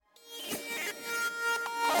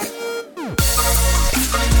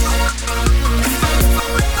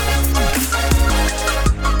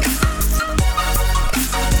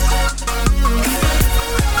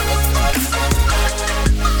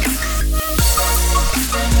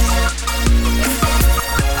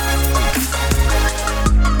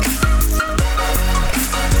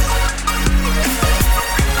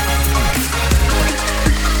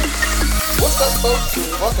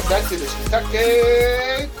back to the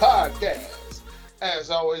Shiitake Podcast. As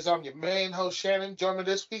always, I'm your main host, Shannon. Join me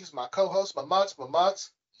this week is my co-host, Mamats.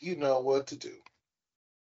 You know what to do.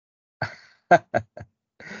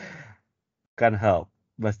 Can't help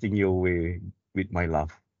busting your way with my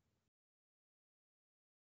laugh.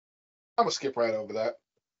 I'm gonna skip right over that.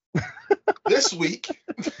 This week,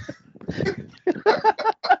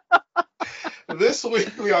 this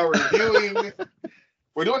week we are reviewing.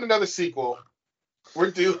 We're doing another sequel.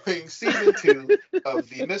 We're doing season 2 of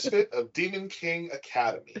the Misfit of Demon King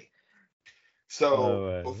Academy. So Oh,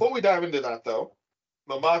 well. before we dive into that, though,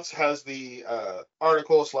 Mamats has the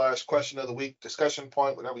article slash question of the week discussion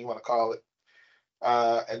point, whatever you want to call it.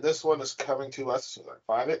 And this one is coming to us, as soon as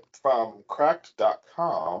I find it, from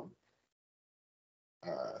cracked.com.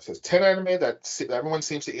 It says 10 anime that everyone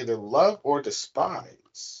seems to either love or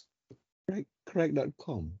despise.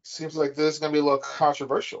 Crack.com. Seems like this is going to be a little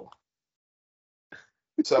controversial.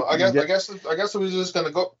 So Yeah, I guess we're just going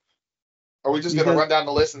to go. Are we just you going to just run down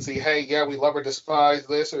the list and see, hey, yeah, we love or despise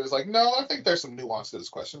this? Or it's like, no, I think there's some nuance to this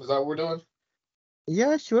question. Is that what we're doing?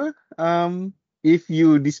 yeah, sure. If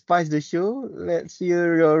you despise the show, let's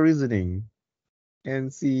hear your reasoning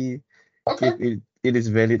and see Okay. if it is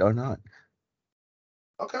valid or not.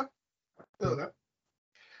 Okay. Feel that.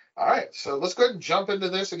 All right, so let's go ahead and jump into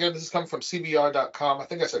this. Again, this is coming from CBR.com. I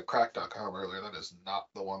think I said crack.com earlier. That is not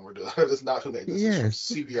the one we're doing. That is not who made this. This is from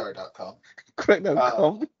Yes, CBR.com. Uh,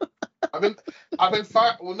 crack.com. I've been, I've been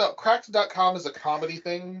fine. Well, no, cracked.com is a comedy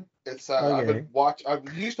thing. It's Okay. I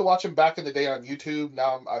used to watch them back in the day on YouTube.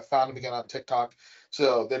 Now I found them again on TikTok.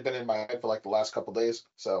 So they've been in my head for like the last couple of days.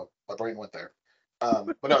 So my brain went there. But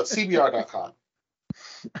no, it's CBR.com.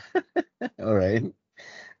 All right.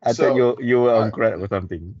 I thought So, you were all on right, crack or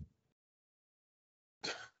something.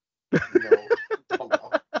 no, don't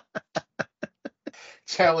know.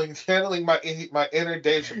 Channeling my inner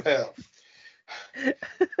Dave Chappelle. You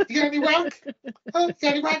got any rock? Huh? You got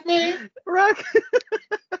any rock, man? Rock.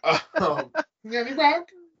 You got any rock?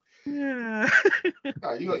 Yeah.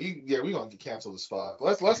 Yeah, we're gonna get canceled as fuck.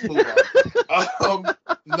 Let's move on.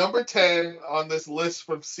 Number 10 on this list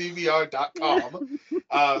from CVR.com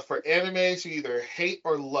for animes you either hate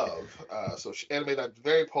or love. So anime that's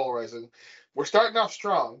very polarizing. We're starting off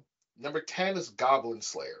strong. Number 10 is Goblin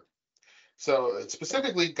Slayer. So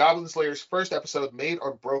specifically, Goblin Slayer's first episode made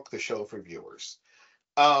or broke the show for viewers.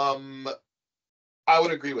 Um, I would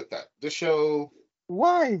agree with that. The show,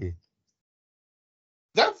 Why?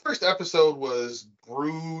 that first episode was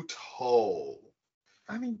brutal.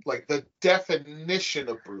 I mean, Like the definition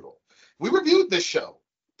of brutal. We reviewed this show.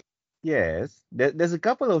 yes, there's a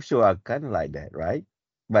couple of shows are kind of like that, right?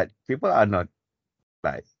 But people are not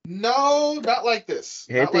like No, not like this.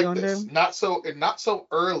 Not hating like on this. them. Not so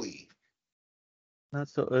early. Not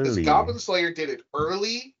so Because early. Goblin Slayer did it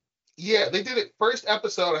early. Yeah, they did it first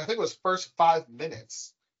episode. I think it was first 5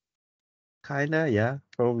 minutes. Kinda, yeah,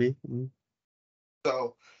 probably. Mm.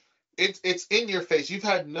 So it's in your face. You've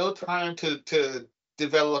had no time to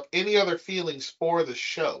develop any other feelings for the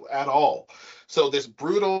show at all. So this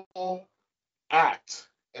brutal act,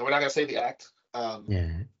 and we're not gonna say the act. Yeah.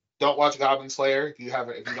 Don't watch Goblin Slayer if you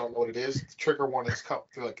don't know what it is. Trigger warnings come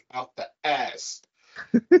through like out the ass.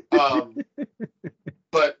 Um,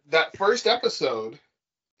 but that first episode,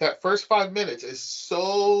 that first 5 minutes is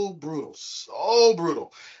so brutal, so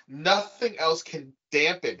brutal. Nothing else can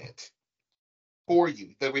dampen it for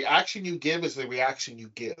you. The reaction you give is the reaction you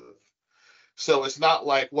give. So it's not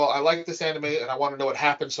like, well, I like this anime and I want to know what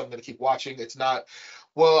happens, so I'm going to keep watching. It's not,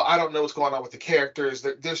 well, I don't know what's going on with the characters.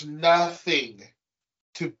 There's nothing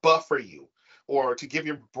to buffer you or to give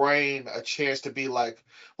your brain a chance to be like,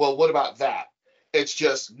 well, what about that? It's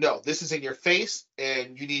just, no, this is in your face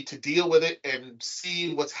and you need to deal with it and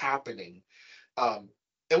see what's happening. Um,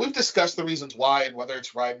 and we've discussed the reasons why and whether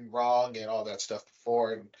it's right and wrong and all that stuff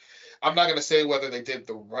before. And I'm not going to say whether they did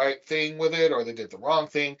the right thing with it or they did the wrong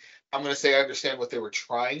thing. I'm going to say I understand what they were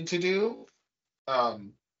trying to do.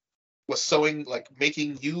 Um, was sowing like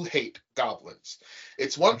making you hate goblins.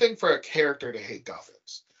 It's one thing for a character to hate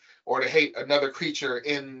goblins or to hate another creature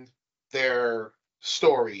in their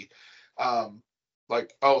story. Um,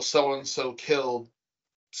 like, oh, so and so killed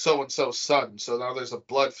so and so's son, so now there's a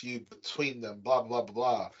blood feud between them, blah blah blah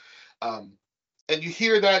blah. Um, and you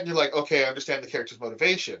hear that and you're like, okay, I understand the character's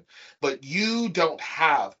motivation, but you don't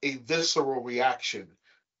have a visceral reaction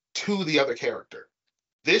to the other character.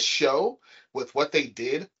 This show, with what they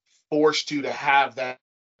did, forced you to have that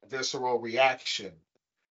visceral reaction.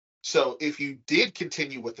 So if you did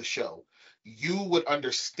continue with the show, you would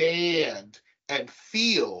understand and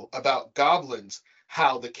feel about goblins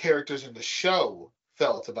how the characters in the show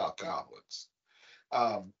felt about goblins.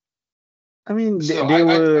 I mean, So they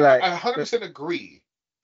were I like 100% agree.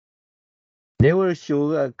 they were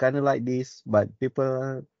sure kind of like this, but people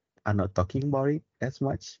are not talking about it as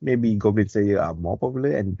much. Maybe Goblin Slayer are more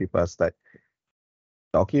popular, and people start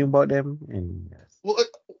talking about them, and Well, I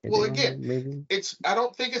well, don't again, know, maybe it's I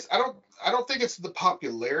don't think it's the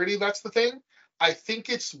popularity that's the thing. I think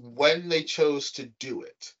it's when they chose to do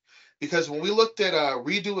it. Because when we looked at that.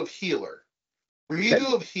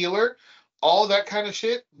 redo of Healer, all that kind of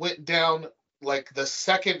shit went down like the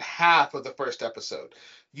second half of the first episode.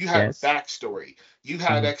 You had Yes. backstory, you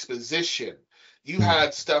had Mm, exposition, you mm,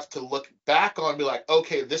 had stuff to look back on, be like,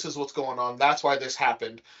 okay, this is what's going on. That's why this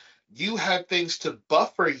happened. You had things to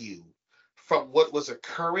buffer you from what was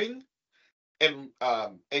occurring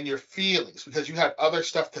and your feelings because you had other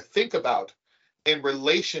stuff to think about in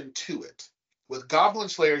relation to it. With Goblin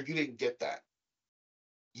Slayer, you didn't get that.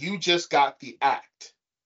 You just got the act.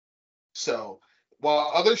 So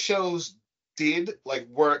while other shows did like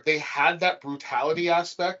where they had that brutality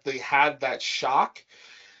aspect, they had that shock,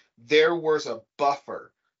 there was a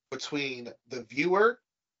buffer between the viewer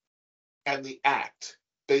and the act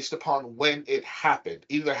based upon when it happened.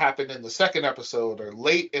 Either happened in the second episode or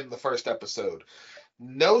late in the first episode.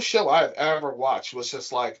 No show I've ever watched was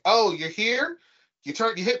just like, oh, you're here, you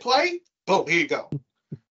hit play, boom, here you go.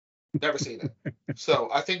 Never seen it. So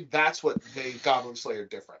I think that's what made Goblin Slayer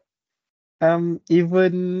different.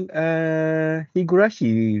 Even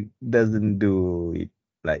Higurashi doesn't do it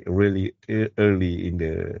like really early in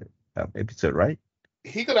the episode, right? They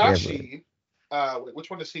have Higurashi, which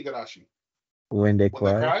one is Higurashi? when they When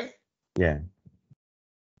they cry. cry? Yeah,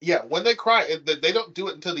 Yeah, when they cry, they don't do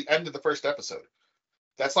it until the end of the first episode.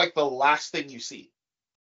 That's like the last thing you see.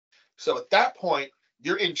 So at that point,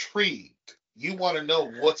 you're intrigued. You want to know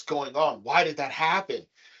what's going on. Why did that happen?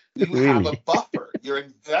 You have a really. buffer. You're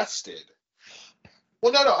invested.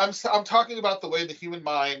 Well, no, no. I'm talking about the way the human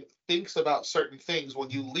mind thinks about certain things when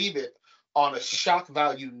you leave it on a shock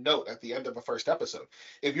value note at the end of a first episode.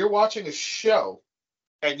 If you're watching a show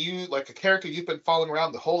and you like a character you've been following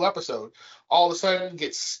around the whole episode, all of a sudden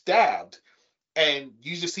gets stabbed and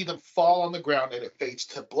you just see them fall on the ground and it fades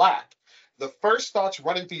to black. The first thoughts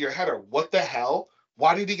running through your head are, what the hell?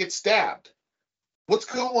 Why did he get stabbed? What's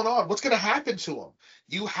going on? What's going to happen to him?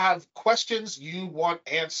 You have questions, you want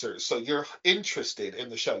answers. So you're interested in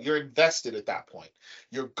the show. You're invested at that point.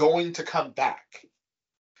 You're going to come back.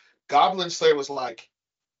 Goblin Slayer was like,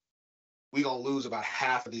 we're going to lose about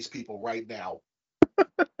half of these people right now.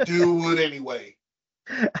 Do it anyway.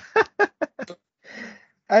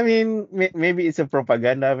 I mean, maybe it's a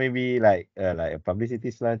propaganda, maybe like a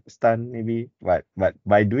publicity stunt, maybe. But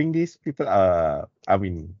by doing this, people are, I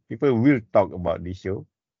mean, people will talk about this show,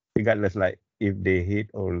 regardless like if they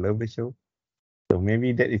hate or love the show. So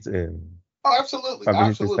maybe that is a Oh, absolutely. publicity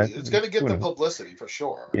Absolutely. stunt. It's going to get Who the knows? publicity for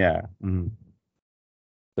sure. Yeah.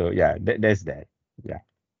 So yeah, there's that. Yeah.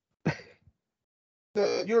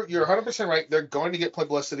 You're 100% right. They're going to get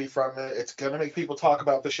publicity from it. It's going to make people talk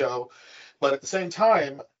about the show, but at the same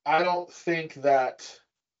time, I don't think that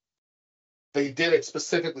they did it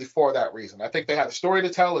specifically for that reason. I think they had a story to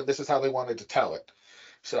tell, and this is how they wanted to tell it.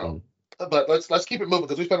 So, Mm. but let's keep it moving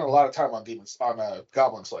because we spent a lot of time on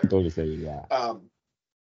Goblin Slayer. Totally say yeah. Um,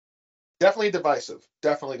 Definitely divisive.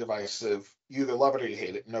 Definitely divisive. You either love it or you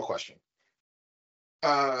hate it. No question.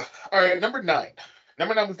 All right, number nine.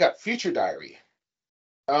 Number nine, we've got Future Diary.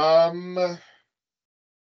 Um,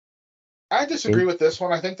 I disagree Okay. with this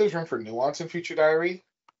one. I think there's room for nuance in Future Diary.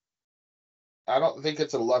 I don't think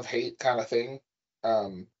it's a love hate kind of thing.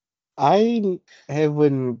 Um, I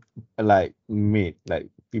haven't like met like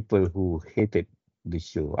people who hated the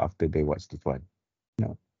show after they watched this one.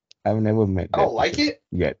 No, I've never met I don't that like person it.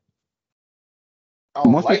 yet. I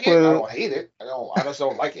don't Most like it. I people, don't hate it. I don't. I just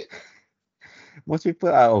don't like it. most people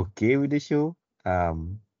are okay with the show.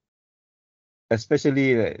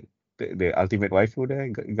 Especially the ultimate waifu there,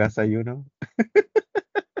 Gasa, you know,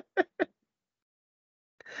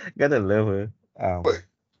 gotta love her. But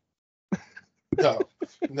no,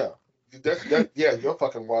 no. Yeah, your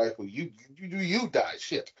fucking wife. Well, you die.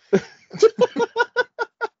 Shit.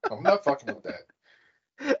 I'm not fucking with that.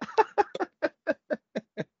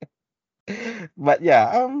 But yeah,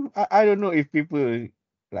 I don't know if people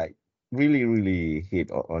like really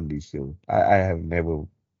hate on this show. I have never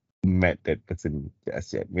met that person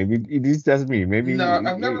just yet. Maybe it is just me. No, I've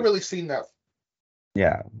Maybe never really seen that.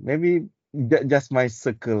 yeah, maybe just my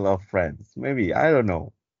circle of friends. Maybe I don't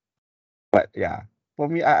know. But yeah, for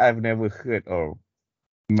me, I've never heard or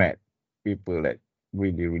met people that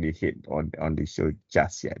really hate on this show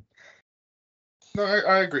just yet. No,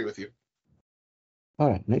 I agree with you. All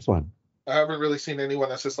right, next one. I haven't really seen anyone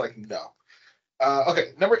that's just like no.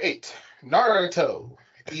 Okay, number 8, Naruto.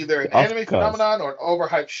 Either an Of anime course. phenomenon or an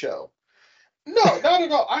overhyped show. No, not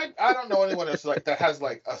at all. I don't know anyone that's like that has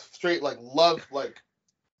like a straight like love like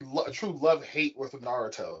true love hate with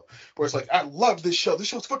Naruto, where it's like I love this show. This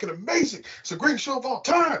show's fucking amazing. It's the greatest show of all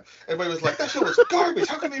time. Everybody was like, that show was garbage.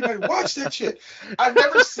 How can anybody watch that shit? I've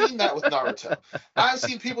never seen that with Naruto. I've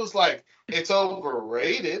seen people's like it's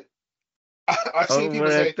overrated. I've seen people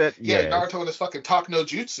say, Overrated, yeah, yes. Naruto and his fucking talk no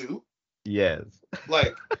jutsu. Yes.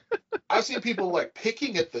 Like I've seen people like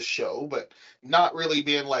picking at the show, but not really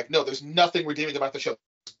being like, no, there's nothing redeeming about the show.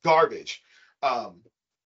 It's garbage. Um,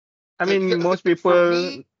 I mean, most for people,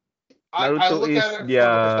 me, I Naruto look is at it from the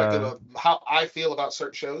perspective their. of how I feel about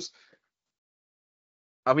certain shows.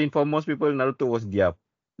 I mean, for most people, Naruto was their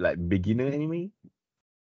like beginner anime,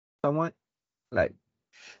 somewhat. Like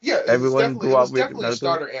Yeah, everyone grew it up was with definitely a Naruto.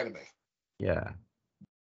 starter anime. Yeah,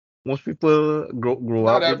 most people grow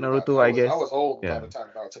Not up with everybody. Naruto, I I guess. was old by Yeah. the time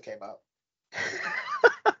Naruto came out.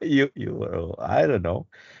 You were, I don't know.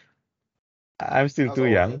 I'm I still was too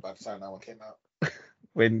older than young by the time that one came out.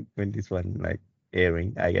 when this one like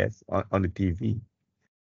airing, I guess, on the TV.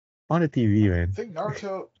 On the TV, I man. think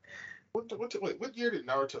Naruto. What year did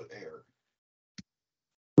Naruto air?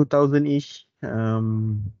 2000 ish.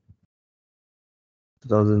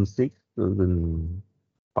 2006,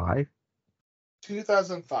 2005.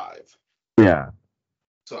 2005. Yeah.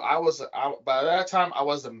 So by that time I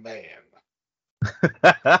was a man.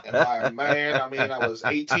 And by a man, I mean I was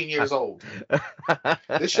 18 years old.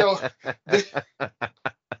 This show, this,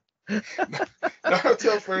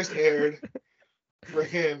 Naruto first aired.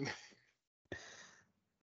 Freaking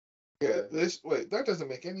yeah. This wait, that doesn't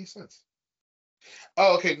make any sense.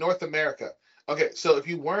 Oh, okay, North America. Okay, so if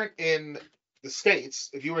you weren't in the States,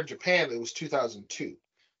 if you were in Japan, it was 2002.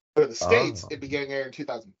 But in the States, Oh. it began airing in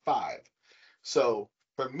 2005. So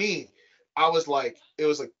for me, I was like, it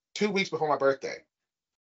was like 2 weeks before my birthday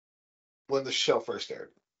when the show first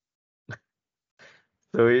aired.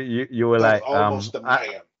 So you were So I was like, almost a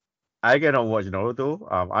man. I cannot watch Naruto.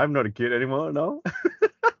 I'm not a kid anymore, no?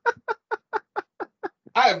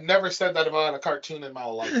 I have never said that about a cartoon in my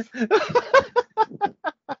life.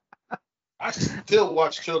 I still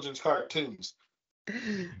watch children's cartoons.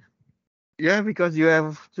 Yeah, because you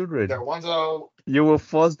have There children. are ones that You were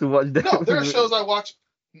forced to watch no, there are them. shows I watch.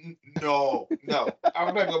 No, no,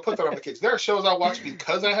 I'm not gonna put that on the kids. There are shows I watch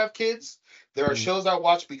because I have kids. There are shows I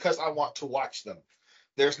watch because I want to watch them.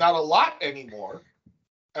 There's not a lot anymore.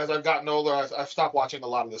 As I've gotten older, I've stopped watching a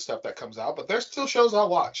lot of the stuff that comes out, but there's still shows I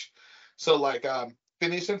watch. So like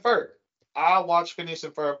Phineas and Ferb, I watch Phineas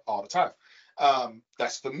and Ferb all the time.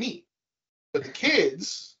 That's for me. But the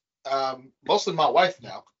kids, mostly my wife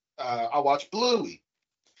now, I watch Bluey.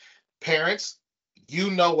 Parents, you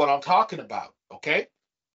know what I'm talking about, okay?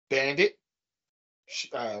 Bandit.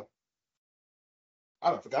 Uh, I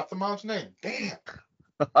don't forgot the mom's name. Damn,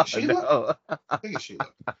 Sheila. I No. think it's Sheila.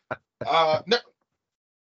 No,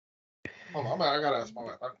 hold on. I gotta ask my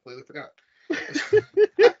wife. I completely forgot.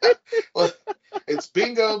 Well, it's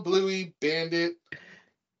Bingo, Bluey, Bandit.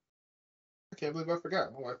 I can't believe I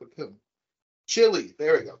forgot. My wife would kill me. Chili.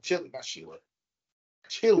 There we go. Chili, not Sheila.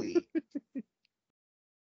 Chili.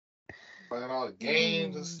 Playing all the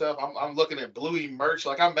games and stuff. I'm looking at Bluey merch.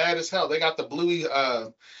 Like I'm mad as hell. They got the Bluey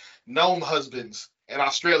gnome husbands in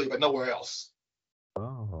Australia, but nowhere else.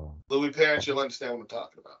 Oh, Bluey parents, you'll understand what I'm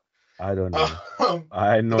talking about. I don't know. Um,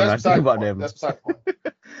 I but know that's nothing beside the about point. them. That's beside the point.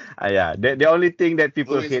 Yeah, the only thing that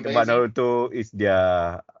people Bluey's hate about amazing. Naruto is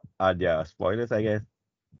their spoilers, I guess.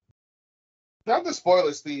 Not the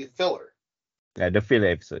spoilers, the filler. Yeah, the filler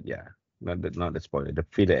episode. Yeah, not the spoiler. The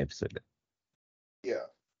filler episode. Yeah.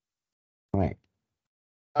 Right.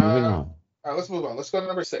 Moving All on. right, let's move on. Let's go to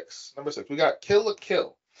number 6. Number 6, we got Kill la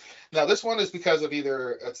Kill. Now, this one is because of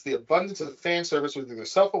either it's the abundance of fan service, with either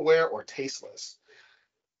self-aware or tasteless.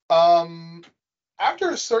 Um, After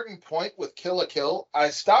a certain point with Kill la Kill,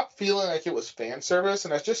 I stopped feeling like it was fan service,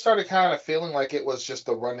 and I just started kind of feeling like it was just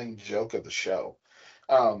the running joke of the show.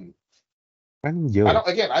 Um, Running joke.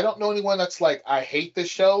 I don't know anyone that's like, I hate this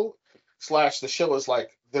show, slash, the show is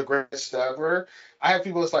like the greatest ever. I have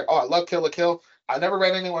people that's like, oh, I love Kill la Kill. I never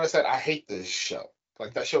read anyone that said, I hate this show.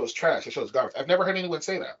 Like, that show is trash. That show is garbage. I've never heard anyone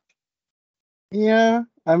say that. Yeah,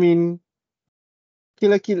 I mean,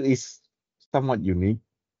 Kill la Kill is somewhat unique.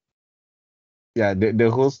 Yeah, the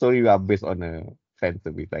whole story are based on a fan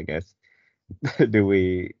service, I guess. The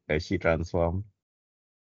way she transformed.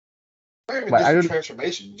 Not even But just I the don't.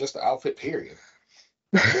 transformation, just the outfit, period.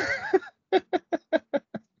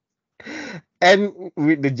 And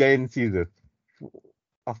with the giant scissors,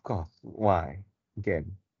 of course. Why?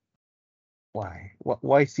 Again. Why?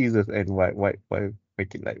 Why scissors and why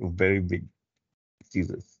make it like very big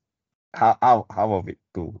scissors? How of it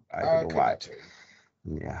too? I don't I know could why. not tell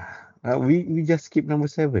you. Yeah. We just skip number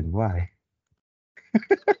 7. Why?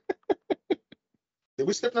 Did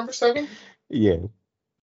we skip number 7? Yeah.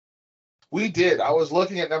 We did. I was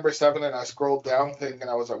looking at number 7 and I scrolled down thinking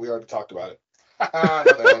I was like, we already talked about it. My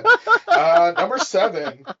bad. Number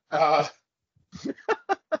 7,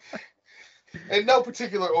 in no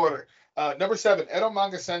particular order. Number 7, Edo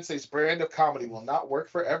Manga Sensei's brand of comedy will not work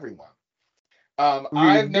for everyone. We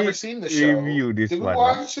I've never did seen the show. review this Did we one,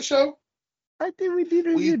 right? watch the show? I think we did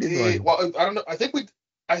We review this did. one. Well, I don't know. I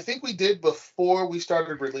think we did before we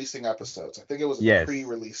started releasing episodes. I think it was a Yes.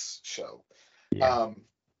 pre-release show. Yeah. Um,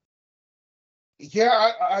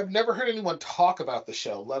 yeah, I've never heard anyone talk about the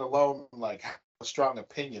show, let alone like have a strong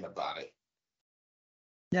opinion about it.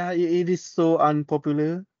 Yeah, it is so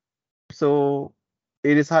unpopular. So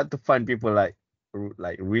it is hard to find people like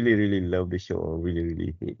really really love the show or really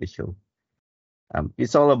really hate the show.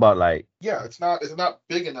 It's all about like Yeah, it's not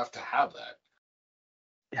big enough to have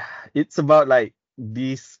that. it's about like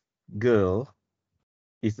this girl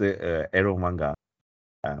is a arrow manga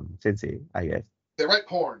sensei, I guess. They write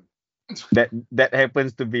porn. That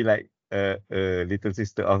happens to be like a little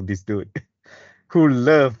sister of this dude who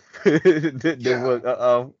love the Yeah, work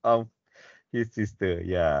of his sister.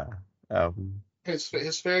 Yeah. Um. his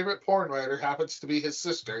favorite porn writer happens to be his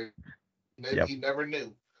sister, and Yep. he never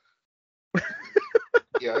knew.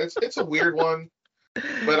 Yeah, it's a weird one,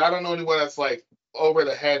 but I don't know anyone that's like over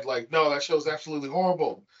the head like, no, that show's absolutely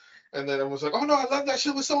horrible. And then it was like, oh no, I love that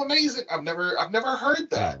show. It was so amazing. I've never heard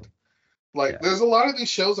that. Oh. Like, Yeah. there's a lot of these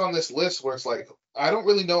shows on this list where it's like, I don't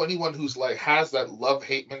really know anyone who's like has that love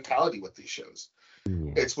hate mentality with these shows.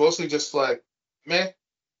 Yeah. It's mostly just like, meh,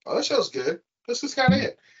 oh, that show's good. This is kind of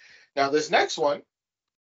it. Now, this next one,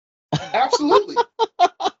 absolutely,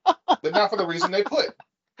 but not for the reason they put.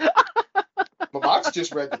 Mamox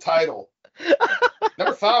just read the title.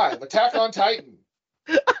 Number 5, Attack on Titan.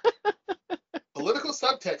 Political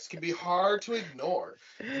subtext can be hard to ignore.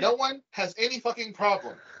 No one has any fucking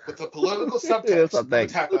problem with the political So subtext of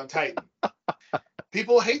thanks. Attack on Titan.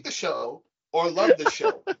 People hate the show or love the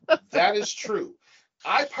show. That is true.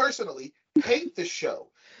 I personally hate the show,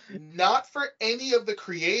 not for any of the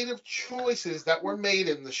creative choices that were made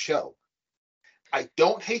in the show. I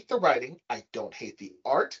don't hate the writing. I don't hate the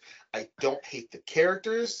art. I don't hate the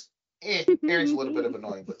characters. Aaron's a little bit of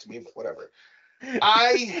annoying, but to me, whatever.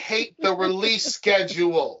 I hate the release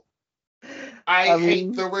schedule. I I hate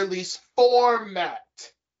mean, the release format.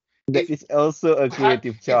 that If is also a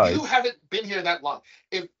creative if you choice. haven't been here that long,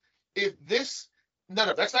 if if this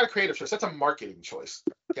no, that's not a creative choice. That's a marketing choice.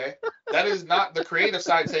 Okay, that is not the creative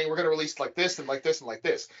side saying we're going to release like this and like this and like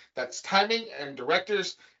this. That's timing and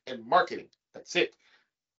directors and marketing. That's it.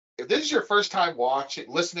 If this is your first time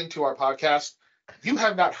listening to our podcast, you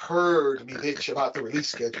have not heard me bitch about the release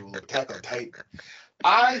schedule of Attack on Titan.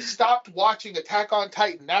 I stopped watching Attack on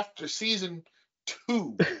Titan after season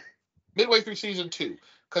 2, midway through season 2,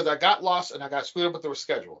 because I got lost and I got screwed up with the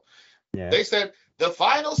schedule. Yeah. They said the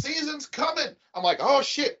final season's coming. I'm like, oh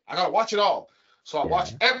shit, I gotta watch it all. So I Yeah.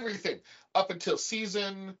 watched everything up until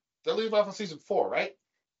season. They leave off on season 4, right?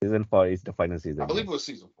 Season 4 is the final I season. believe Yes. it was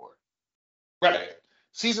season 4. Right.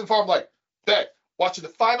 Season 4. I'm like, bet watching the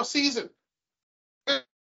final season.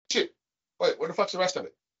 Shit. Wait, where the fuck's the rest of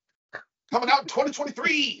it? Coming out in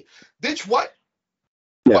 2023. Bitch, what?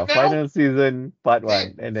 Yeah. What now? Final season part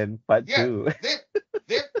Then, 1 and then part yeah, 2. then,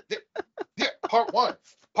 then, then yeah, part 1,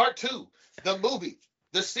 part 2, the movie,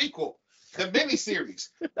 the sequel, the miniseries,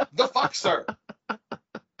 the fuck, sir.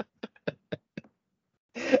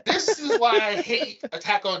 This is why I hate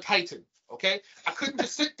Attack on Titan. Okay, I couldn't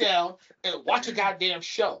just sit down and watch a goddamn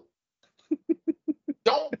show.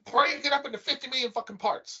 Don't break it up into 50 million fucking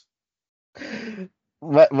parts.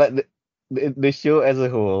 But the show as a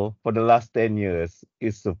whole for the last 10 years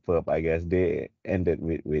is superb, I guess. They ended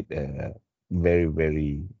with a very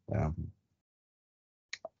very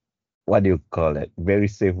what do you call it? Very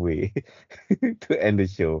safe way to end the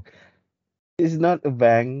show. It's not a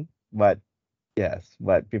bang, but yes,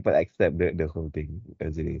 but people accept the whole thing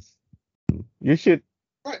as it is. You should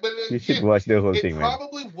Right, but you should again, watch the whole it thing, man.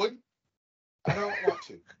 probably wouldn't. I don't want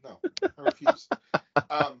to. No, I refuse.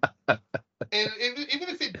 Um, and even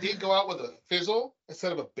if it did go out with a fizzle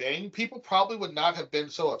instead of a bang, people probably would not have been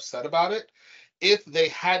so upset about it if they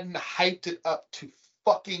hadn't hyped it up to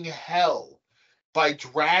fucking hell by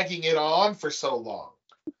dragging it on for so long.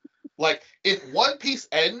 Like, if One Piece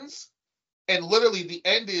ends and literally the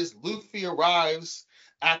end is Luffy arrives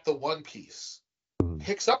at the One Piece, Mm.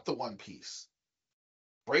 picks up the One Piece,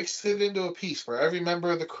 breaks it into a piece for every member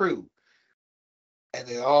of the crew, and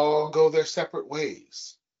they all go their separate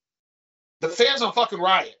ways. The fans will fucking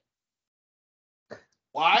riot.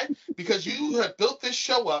 Why? Because you have built this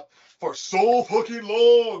show up for so fucking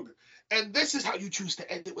long, and this is how you choose to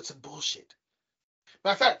end it with some bullshit.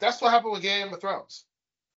 Matter of fact, that's what happened with Game of Thrones.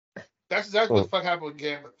 That's exactly what the Oh, fuck happened with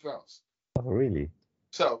Game of Thrones. oh, really?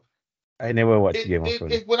 So I never watched it, Game of it,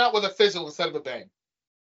 Thrones. it went out with a fizzle instead of a bang.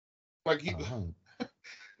 Like you, Oh.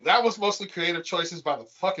 that was mostly creative choices by the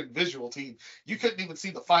fucking visual team. You couldn't even see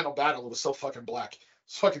the final battle. It was so fucking black.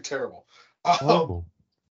 It's fucking terrible. Um, Oh,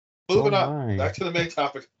 oh moving on. my. Back to the main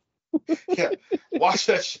topic. Yeah, watch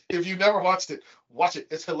that. If you never watched it, watch it.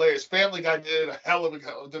 It's hilarious. Family Guy did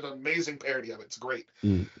did an amazing parody of it. It's great.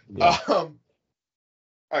 Yeah.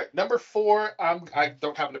 All right, number 4. I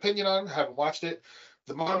don't have an opinion on. Haven't watched it.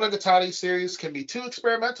 The Monogatari series can be too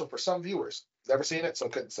experimental for some viewers. Never seen it, so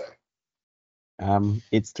couldn't say.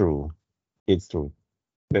 It's true. It's true.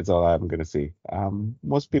 That's all I'm gonna say.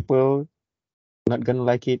 Most people not gonna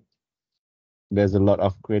like it. There's a lot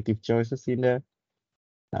of creative choices in there.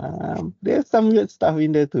 There's some weird stuff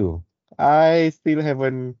in there too. I still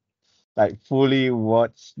haven't like fully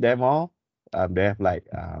watched them all. They have like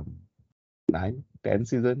 9, 10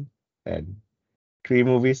 seasons and 3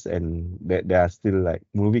 movies, and there are still like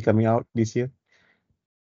movie coming out this year.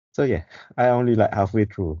 So yeah, I only like halfway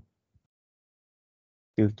through.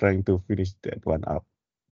 Still trying to finish that one up.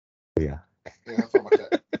 Yeah. Yeah, have fun with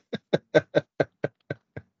that.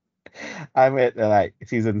 I'm at like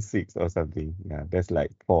season 6 or something. Yeah, there's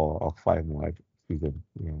like 4 or 5 more season.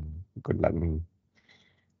 Yeah. Good luck me.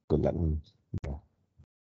 Good luck me. Yeah.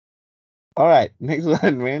 All right, next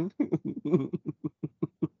one, man.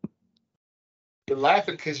 You're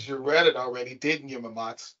laughing because you read it already, didn't you,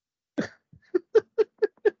 Mamats?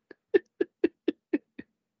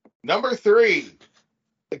 Number 3.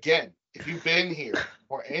 Again, if you've been here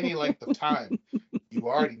for any length of time, you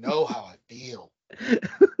already know how I feel.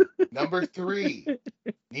 Number 3.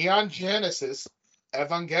 Neon Genesis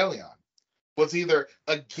Evangelion was either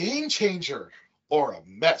a game changer or a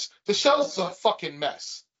mess. The show's a fucking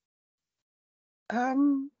mess.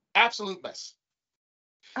 um, Absolute mess.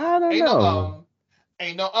 I don't Ain't no know.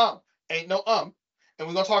 ain't no ain't no and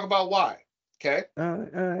we're gonna talk about why. Okay? Uh,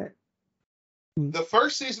 mm, The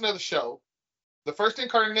first season of the show, the first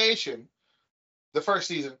incarnation, the first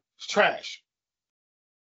season, is trash.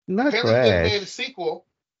 not Apparently they made a trash. sequel.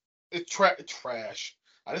 It's trash.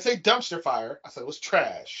 I didn't say dumpster fire. I said it was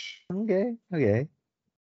trash. Okay, okay.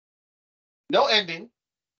 No ending.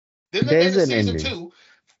 Then they made There's a an season ending. 2,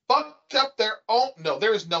 fucked up their own. No,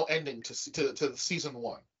 there is no ending to season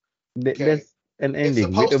 1. Okay, There's an it's ending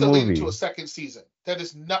with a supposed to lead into a movie. second season. That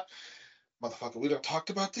is not, motherfucker. We done talked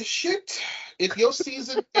about this shit. If your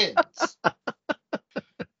season ends,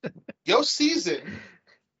 your season,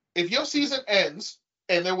 if your season ends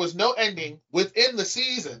and there was no ending within the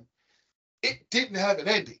season, it didn't have an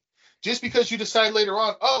ending. Just because you decide later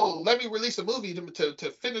on, oh, let me release a movie to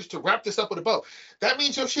finish to wrap this up with a bow, that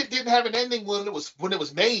means your shit didn't have an ending when it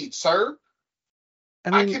was made, sir. I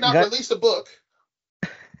I mean, cannot release a book.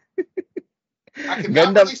 I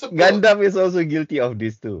cannot Gundam release a book. Gundam is also guilty of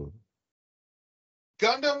this too.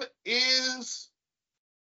 Gundam is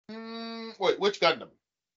wait, which Gundam?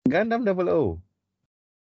 Gundam Double O.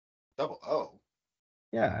 Double O.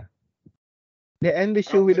 Yeah. They end the I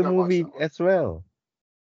show don't with think a I watched movie that one. as well.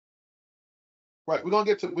 Right, we're gonna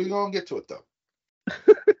get to it though.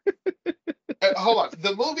 Hold on,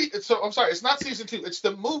 the movie. So I'm sorry, it's not season 2. It's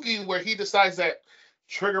the movie where he decides that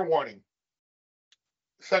trigger warning,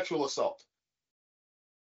 sexual assault.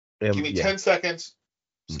 Give me Yeah. 10 seconds.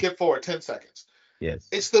 Mm, Skip forward 10 seconds. yes.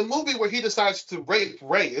 It's the movie where he decides to rape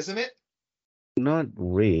Ray, isn't it? Not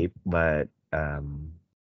rape, but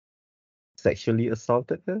sexually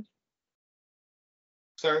assaulted her.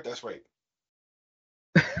 Sir, that's rape.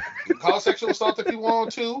 You can call it sexual assault if you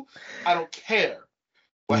want to. I don't care.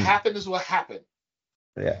 What Mm, happened is what happened.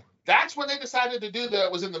 yeah. That's when they decided to do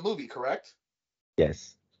that was in the movie, correct?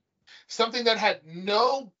 Yes. Something that had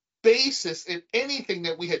no basis in anything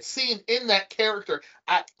that we had seen in that character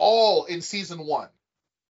at all in season 1.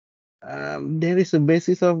 There is a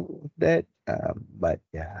basis of that. But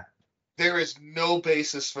yeah. There is no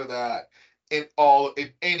basis for that in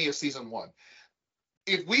any of season 1.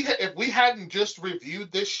 If we hadn't just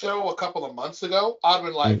reviewed this show a couple of months ago, I'd have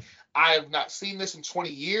been like, Mm, I have not seen this in 20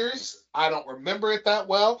 years. I don't remember it that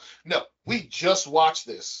well. No, we just watched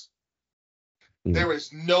this. mm. There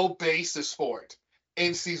is no basis for it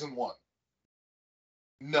in season 1.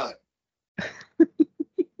 None.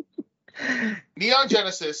 Neon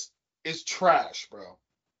Genesis is trash, bro.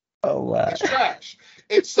 Oh wow. It's trash.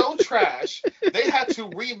 It's so trash. They had to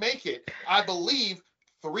remake it, I believe,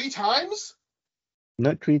 3 times.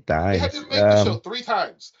 Not 3 They had times. to make the show 3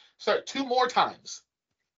 times. Sorry, 2 more times.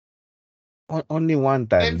 Only one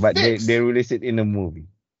time, And but they fixed. release it in the movie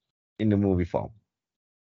form.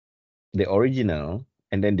 The original,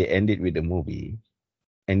 and then they end it with the movie,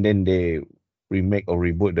 and then they remake or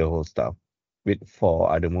reboot the whole stuff with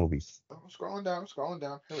 4 other movies. I'm scrolling down, scrolling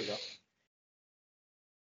down. Here we go.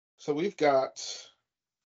 So we've got.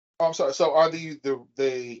 Oh, I'm sorry. So are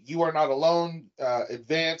the You Are Not Alone,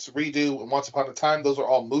 Advance, Redo, and Once Upon a Time? Those are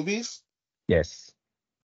all movies, Yes.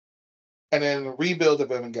 and then Rebuild of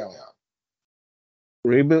Evangelion.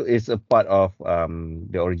 Rebuild is a part of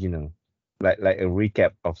the original, like a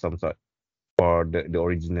recap of some sort for the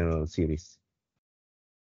original series.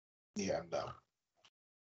 Yeah, no.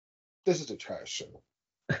 This is a trash show.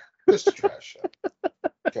 This is a trash show.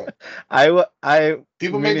 Okay. I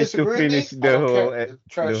People may managed to disagree with finish me. I don't care. It's a the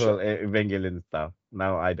trash whole show. Evangelion stuff.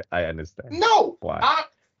 Now I understand No, why.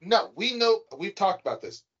 no. We know. We've talked about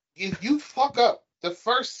this. If you fuck up the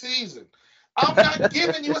first season, I'm not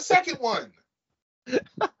giving you a second one.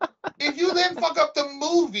 If you then fuck up the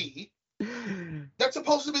movie that's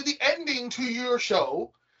supposed to be the ending to your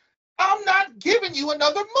show, I'm not giving you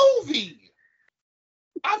another movie.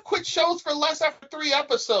 I've quit shows for less after 3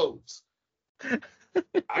 episodes. I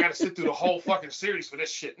gotta sit through the whole fucking series for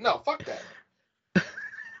this shit. No, fuck that.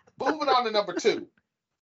 Moving on to number 2.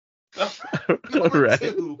 All Number right.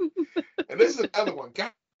 2, and this is another one.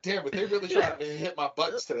 God damn it, they really trying to hit my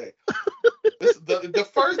buttons today.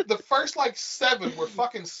 The first like 7 were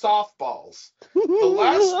fucking softballs. The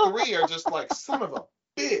last 3 are just like son of a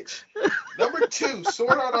bitch. Number 2,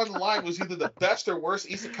 Sword Art Online was either the best or worst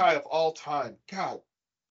isekai of all time. God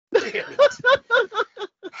damn it.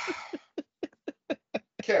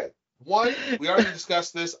 Okay. 1, we already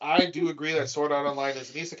discussed this. I do agree that Sword Art Online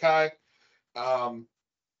is an isekai.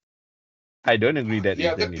 I don't agree that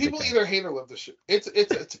Yeah, it's the an people isekai. either hate or love the shit. It's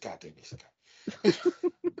a goddamn isekai. It's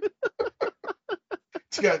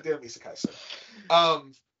a goddamn isekai, sir.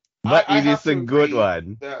 But I it have is a to good agree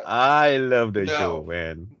one. that I love the show, no,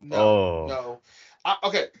 man. no, Oh. no.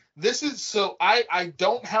 Okay, this is so I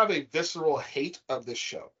don't have a visceral hate of this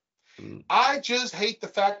show. Mm. I just hate the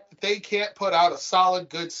fact that they can't put out a solid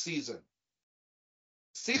good season.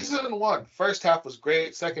 Season 1, first half was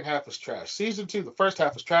great, second half was trash. Season 2, the first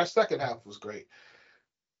half was trash, second half was great.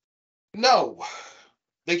 No,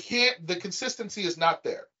 they can't. The consistency is not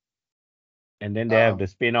there. And then they have the Um,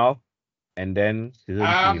 spin-off, and then season 3,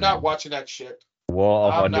 I'm not man. watching that shit. War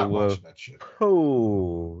of I'm not Underworld. watching that shit.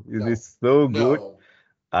 Oh, it No, is so good. no,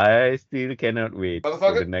 I still cannot wait for the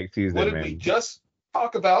motherfucker. next What season, did we man. just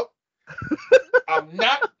talk about? I'm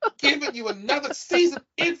not giving you another season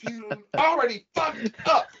if you already fucked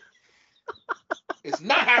up. It's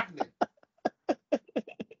not happening.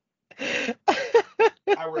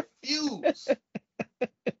 I refuse.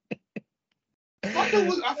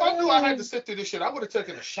 If I knew I had to sit through this shit, I would have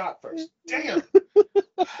taken a shot first. Damn.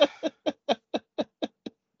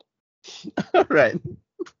 All right.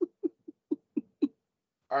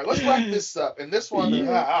 All right, let's wrap this up. And this one,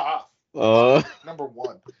 Yeah. fuck, number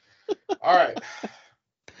 1. All right.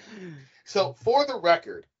 So for the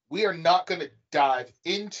record, we are not going to dive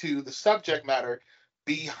into the subject matter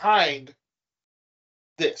behind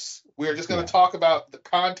this. We're just going Yeah. to talk about the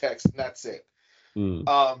context, and that's it.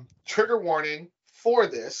 Mm. Trigger warning for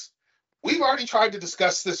this. We've already tried to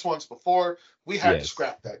discuss this once before. We had to Yes.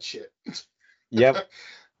 scrap that shit. Yep.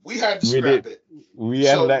 We had to We did. scrap it. We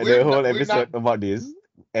have So like the whole we're not. episode about this,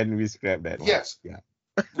 and we scrapped that one. Yes, Yeah.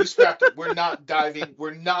 we scrapped it. We're not diving.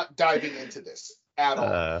 We're not diving into this at all.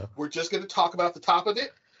 Uh, We're just going to talk about the top of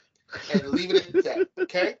it and leave it at that.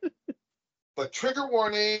 Okay. But trigger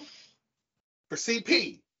warning for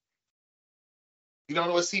CP. You don't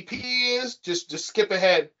know what CP is? Just skip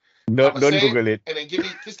ahead. I'm gonna don't say it Google it. and then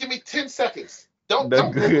give me 10 seconds. Don't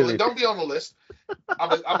Don't Google Google it. it. Don't be on the list. I'm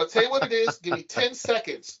gonna tell you what it is. Give me 10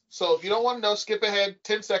 seconds. So if you don't want to know, skip ahead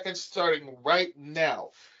 10 seconds starting right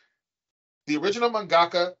now. The original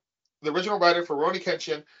mangaka, the original writer for Rurouni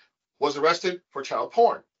Kenshin, was arrested for child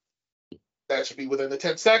porn. That should be within the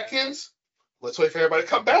 10 seconds. Let's wait for everybody to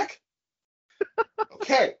come back.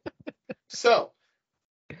 Okay. So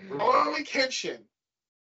Rurouni Kenshin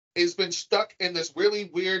has been stuck in this really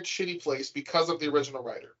weird, shitty place because of the original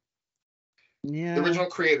writer, the Yeah. original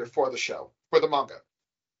creator for the show, for the manga.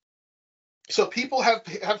 So people have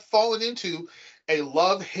fallen into a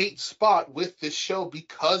love-hate spot with this show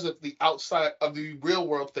because of the outside of the real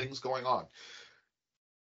world things going on.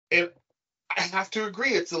 And I have to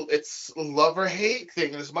agree. It's a love or hate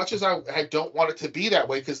thing. And as much as I don't want it to be that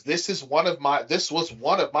way, because this was one of my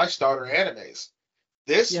starter animes.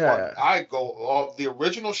 This one, Yeah, I go. The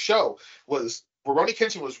original show was Rurouni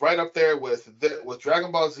Kenshin was right up there with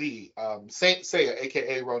Dragon Ball Z, Saint Seiya,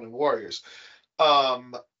 aka Ronin Warriors.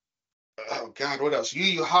 Um, oh God, what else? Yu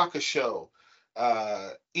Yu Hakusho,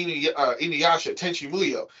 Inuyasha, Tenchi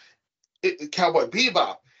Muyo, Cowboy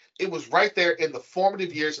Bebop. It was right there in the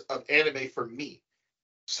formative years of anime for me.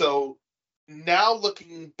 So now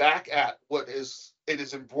looking back at what is it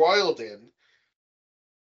is embroiled in,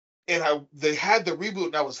 and they had the reboot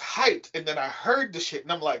and I was hyped, and then I heard the shit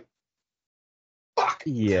and I'm like, fuck,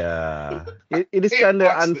 yeah. I It is can't kind of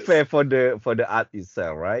watch this. unfair for the art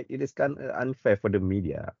itself, right? It is kind of unfair for the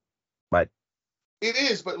media, but It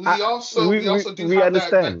is, but I, we also do we have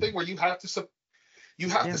that understand. thing where you have to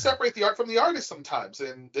Yeah. separate the art from the artist sometimes,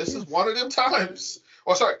 and this is Yes. one of them times.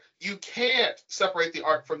 Or sorry, you can't separate the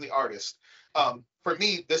art from the artist. For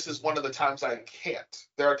me, this is one of the times I can't.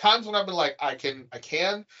 There are times when I've been like, I can,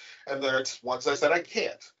 and there's ones I said I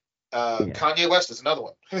can't. Yeah. Kanye West is another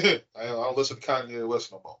one. I don't listen to Kanye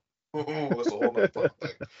West no more. That's a whole nother fucking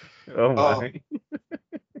thing. Oh Um, my.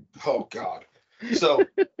 oh God. So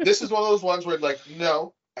this is one of those ones where like,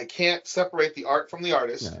 no, I can't separate the art from the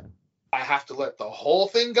artist. Yeah. I have to let the whole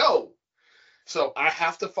thing go. So I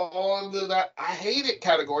have to fall into that I hate it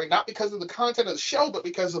category, not because of the content of the show, but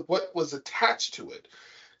because of what was attached to it.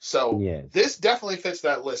 So Yes. this definitely fits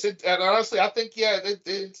that list. And honestly, I think yeah,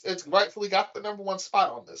 it's rightfully got the number one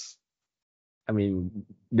spot on this. I mean,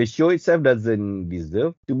 the show itself doesn't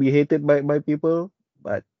deserve to be hated by people,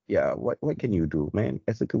 but yeah, what can you do, man,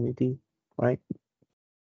 as a community, right?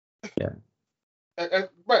 Yeah.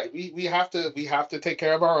 Right, we have to take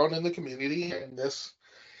care of our own in the community, and this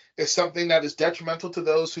is something that is detrimental to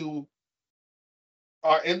those who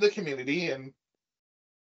are in the community, and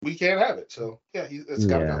we can't have it. So yeah, it's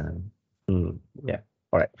got to go. Yeah. Mm, yeah.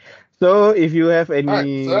 All right. So if you have All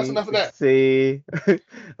right, so that's any enough of that. say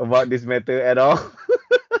about this matter at all,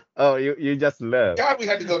 oh, you just love God, we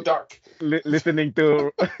had to go dark. listening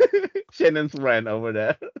to Shannon's rant over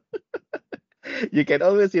there. You can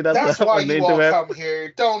always hit us That's up why on the you all interweb. come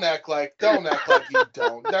here. Don't act like you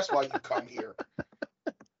don't. That's why you come here.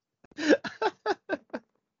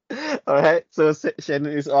 All right, so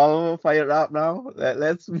Shannon is all fired up now.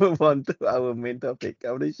 Let's move on to our main topic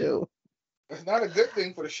of the show. It's not a good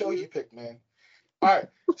thing for the show you picked, man. All right,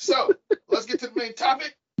 so let's get to the main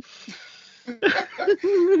topic.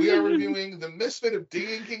 We are reviewing the Misfit of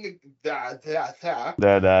Demon King. Da da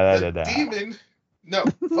The da da. Demon. No,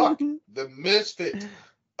 fuck. The Misfit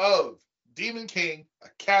of Demon King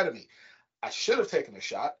Academy. I should have taken a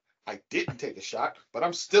shot. I didn't take a shot, but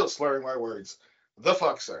I'm still slurring my words. The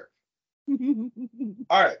fuck, sir.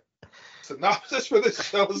 All right. Synopsis for this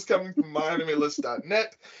show is coming from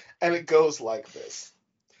MyAnimeList.net, and it goes like this.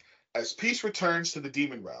 As peace returns to the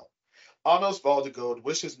demon realm, Anos Valdegod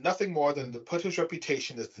wishes nothing more than to put his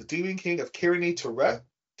reputation as the Demon King of Tyranny to rest.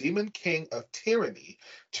 Demon King of Tyranny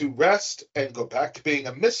to rest and go back to being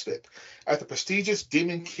a misfit at the prestigious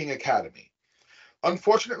Demon King Academy.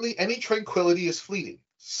 Unfortunately, any tranquility is fleeting.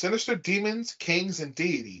 Sinister demons, kings, and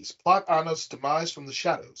deities plot Anos' demise from the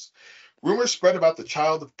shadows. Rumors spread about the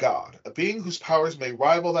Child of God, a being whose powers may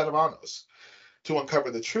rival that of Anos. To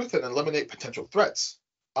uncover the truth and eliminate potential threats,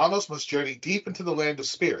 Anos must journey deep into the land of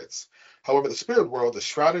spirits. However, the spirit world is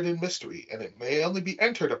shrouded in mystery, and it may only be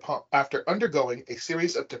entered upon after undergoing a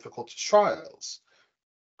series of difficult trials.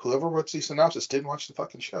 Whoever wrote the synopsis didn't watch the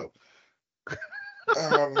fucking show.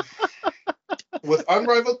 Um, with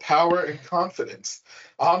unrivaled power and confidence,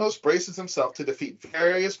 Anos braces himself to defeat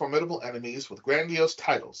various formidable enemies with grandiose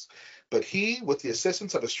titles, but he, with the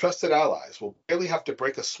assistance of his trusted allies, will barely have to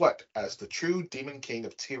break a sweat as the true Demon King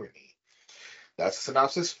of Tyranny. That's a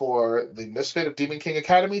synopsis for the Misfit of Demon King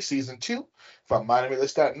Academy Season 2 from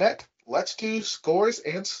MyAnimeList.net. Let's do scores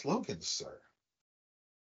and slogans, sir.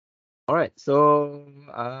 All right, so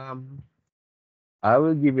I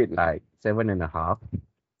will give it like 7.5,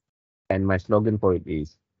 and my slogan for it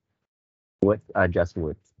is words are just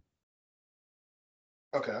words.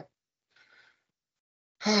 Okay.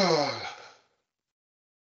 I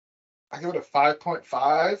give it a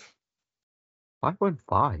 5.5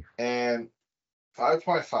 5.5. and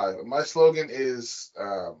 5.5. My slogan is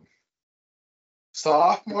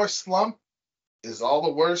sophomore slump is all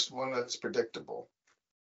the worst when it's predictable.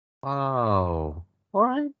 Wow. All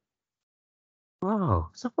right. Wow.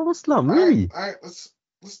 So for Muslim, All really? right,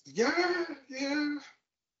 yeah.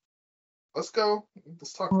 Let's go.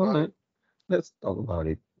 Let's talk All about right. it. Let's talk about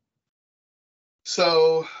it.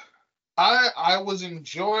 So I was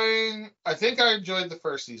enjoying. I think I enjoyed the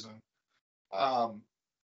first season. Um,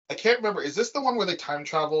 I can't remember. Is this the one where they time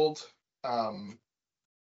traveled? Um,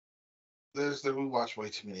 we watch way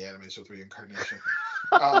too many animes with reincarnation.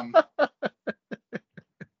 Um,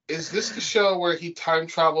 is this the show where he time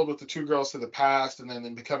traveled with the two girls to the past and then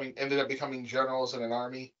ended up becoming generals in an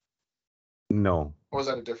army? No, Or was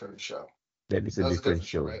that a different show? that is a That was a different different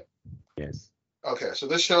show, show. right? Yes. Okay, so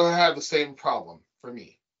this show had the same problem for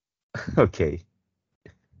me. Okay.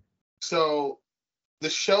 So the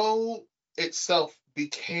show itself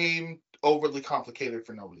became overly complicated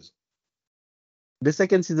for no reason. The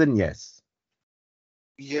second season, yes.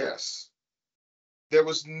 Yes. There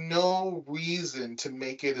was no reason to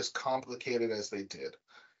make it as complicated as they did.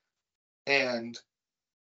 And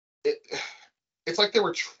it it's like they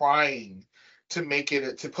were trying to make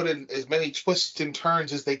it to put in as many twists and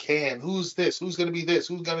turns as they can. Who's this? Who's gonna be this?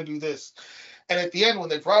 Who's gonna do this? And at the end, when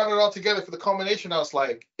they brought it all together for the culmination, I was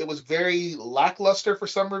like, it was very lackluster for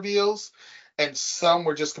some reveals, and some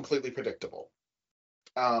were just completely predictable.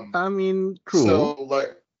 Um, I mean, so true,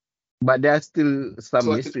 like, but there are still some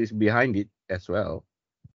so like, mysteries behind it as well.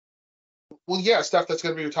 well, yeah, stuff that's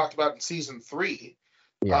going to be talked about in season 3.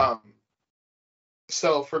 Yeah. Um,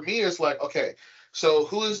 so for me, it's like, okay, so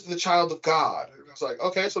who is the child of God? And it's like,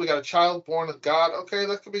 okay, so we got a child born of God. Okay,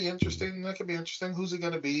 that could be interesting. That could be interesting. Who's it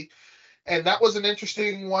going to be? And that was an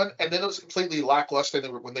interesting one. And then it was completely lackluster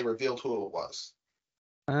when they revealed who it was.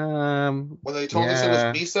 When they told us it was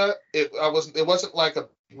Yeah. Misa, it wasn't like a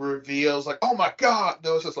reveal. It was like, oh my God.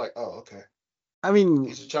 No, it's just like, oh, okay. I mean,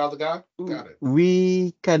 He's a child of God? Got it.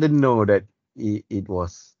 we kind of know that it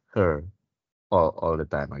was her all the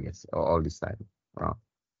time, I guess, or all this time. Wow.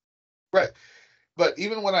 Right. But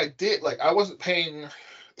even when I did, like, I wasn't paying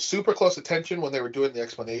super close attention when they were doing the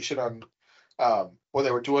explanation on, when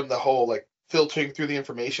they were doing the whole, like, filtering through the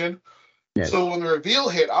information. Yes. So when the reveal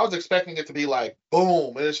hit, I was expecting it to be like,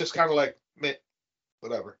 boom. And it's just kind of like, meh,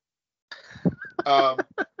 whatever. Um,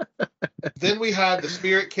 then we had the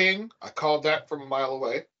Spirit King. I called that from a mile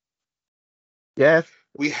away. Yes,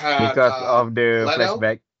 We had because of the Leno.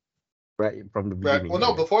 flashback right from the Right. beginning, Well, I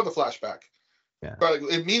no, guess. before the flashback. Yeah. But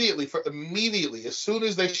like, immediately, as soon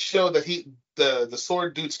as they showed that the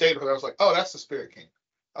sword dude stayed with her, I was like, oh, that's the Spirit King.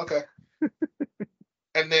 Okay.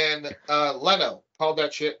 And then Leno called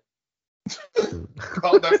that shit.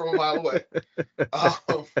 Called that from a mile away.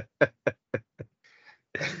 Um,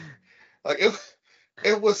 like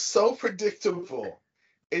it was so predictable.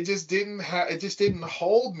 It just didn't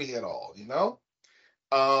hold me at all, you know?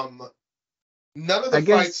 Um, none of the I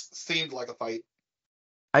fights guess seemed like a fight.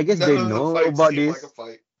 I guess None they of the know fights about seemed like a this.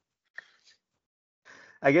 fight.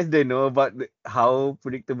 I guess they know about how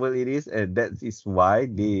predictable it is, and that is why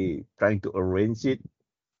they trying to arrange it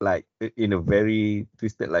like in a very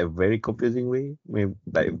twisted, like very confusing way, maybe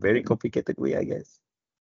like very complicated way, I guess.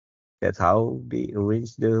 That's how they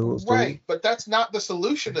arrange the whole story. Right, but that's not the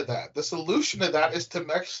solution to that. The solution to that is to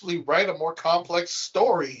actually write a more complex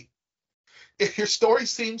story. If your story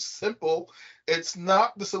seems simple, it's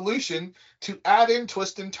not the solution to add in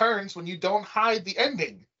twists and turns when you don't hide the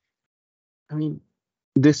ending. I mean,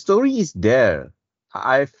 the story is there.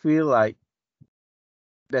 I feel like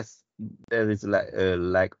that's there is like a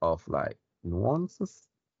lack of like nuances,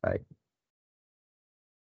 like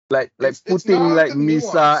like It's putting not like the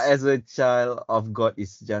Misa nuance. as a child of God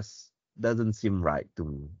is just doesn't seem right to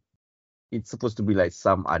me. It's supposed to be like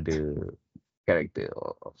some other character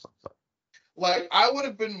or some sort. Like I would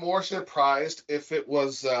have been more surprised if it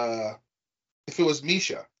was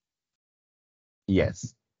Misha.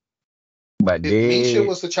 Yes, but If Misha they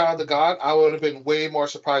was the child of God, I would have been way more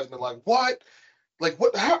surprised and been like, what? Like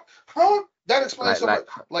what how huh? That explains so like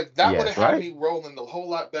much. Like that would have yes, had right? me rolling a whole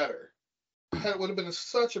lot better. It would have been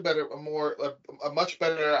such a better, a much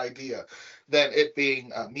better idea than it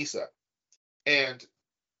being Misa. And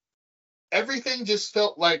everything just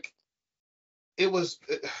felt like it was.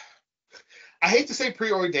 I hate to say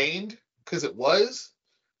preordained because it was,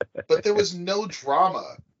 but there was no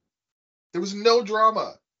drama. There was no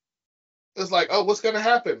drama. It was like, oh, what's gonna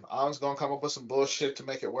happen? On's gonna come up with some bullshit to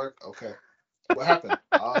make it work. Okay, what happened?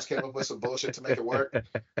 On's came up with some bullshit to make it work.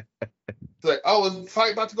 It's like, oh, is the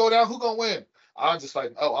fight about to go down? Who gonna win? On's just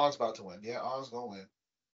fighting. Oh, On's about to win. Yeah, On's gonna win.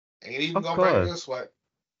 Ain't even Of gonna break a course, sweat.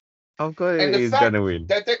 of course, And the he's fact gonna win.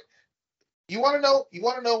 that they, you want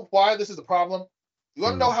to know why this is a problem? You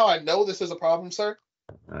want to know Mm, how I know this is a problem, sir?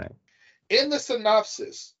 all right. In the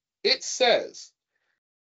synopsis, it says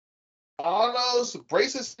Anos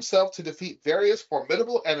braces himself to defeat various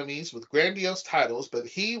formidable enemies with grandiose titles, but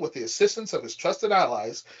he, with the assistance of his trusted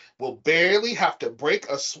allies, will barely have to break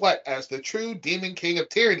a sweat as the true Demon King of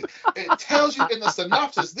Tyranny. It tells you in the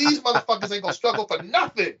synopsis these motherfuckers ain't gonna struggle for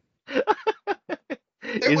nothing. There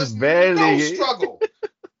It's was no barely struggle.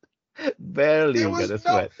 There barely was gonna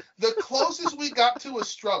no. sweat. The closest we got to a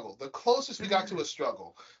struggle, the closest we got to a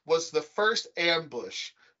struggle was the first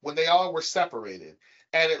ambush when they all were separated,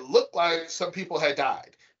 and it looked like some people had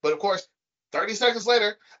died. But of course, 30 seconds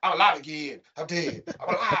later, I'm alive again. I'm dead.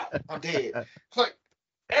 I'm alive. I'm dead. It's like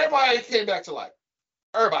everybody came back to life.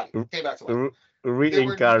 Everybody Re- came back to life. re- There were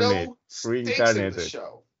Reincarnate, no stakes in the reincarnated.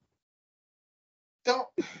 show. Don't.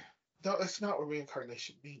 No, that's not what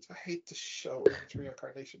reincarnation means. I hate the show and its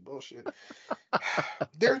reincarnation bullshit.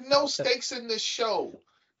 There's no stakes in this show.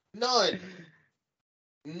 None.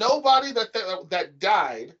 Nobody that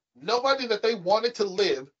died, nobody that they wanted to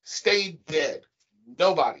live stayed dead.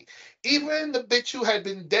 Nobody. Even the bitch who had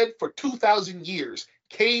been dead for 2,000 years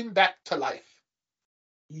came back to life.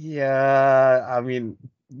 Yeah, I mean,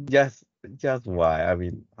 just just why? I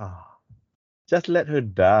mean, just let her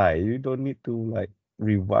die. You don't need to like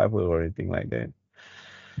revive her or anything like that.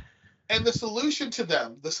 And the solution to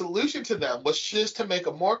them was just to make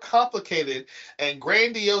a more complicated and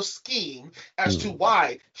grandiose scheme as to Mm.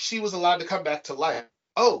 why she was allowed to come back to life.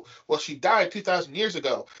 Oh, well, she died 2,000 years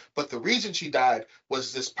ago, but the reason she died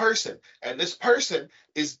was this person, and this person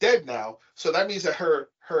is dead now. So that means that her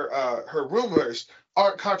rumors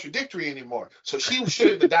aren't contradictory anymore. So she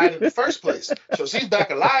shouldn't have died in the first place. So she's back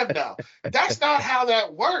alive now. That's not how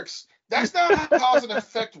that works. That's not how cause and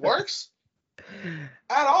effect works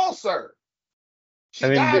at all, sir. I She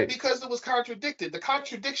mean, died because it was contradicted. The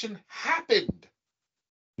contradiction happened.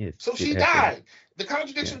 yes, So it she happened. died. The Yeah.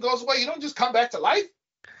 contradiction goes away. You don't just come back to life.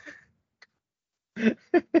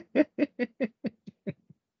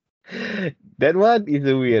 That one is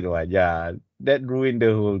a weird one. Yeah, that ruined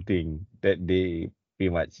the whole thing that they pretty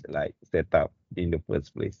much like set up in the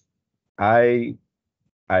first place. I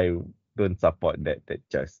I don't support that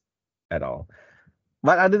choice at all.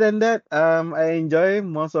 But other than that, I enjoy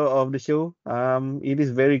most of the show. It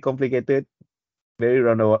is very complicated, very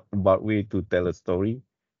roundabout way to tell a story.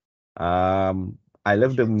 I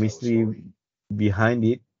love the Sure, tell a mystery story. behind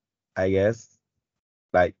it. I guess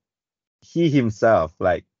like he himself,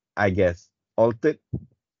 like I guess, altered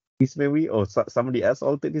his memory or somebody else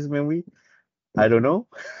altered his memory. I don't know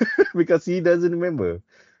because he doesn't remember.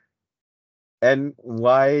 And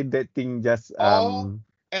why that thing just All and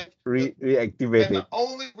and the reactivated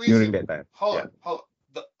only during reason, that time. hold Yeah. on, hold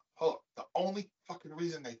on, the only fucking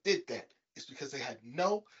reason they did that is because they had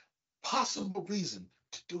no possible reason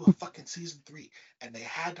to do a fucking season three, and they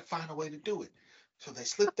had to find a way to do it. So they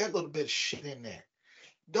slipped that little bit of shit in there.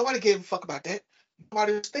 Nobody gave a fuck about that.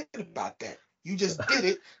 Nobody was thinking about that. You just did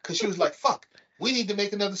it because she was like, fuck, we need to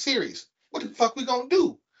make another series. What the fuck we gonna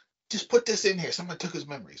do? Just put this in here. Somebody took his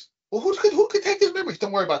memories. Well, who could take his memories?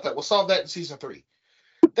 Don't worry about that. We'll solve that in season three.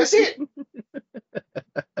 That's it.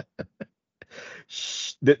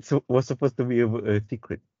 Shh, was supposed to be a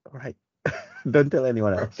secret. All right. Don't tell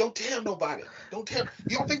anyone Bro, else. don't tell nobody. Don't tell.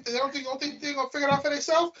 You don't think they're gonna figure it out for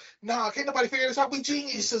themselves? Nah, can't nobody figure this out. We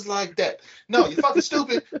geniuses like that. No, you're fucking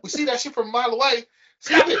stupid. We see that shit from a mile away.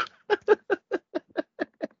 Stop it.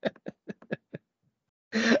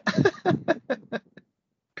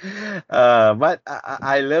 But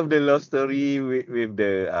I love the love story with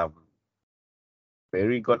the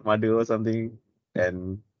fairy godmother or something,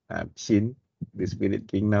 and Shin, the spirit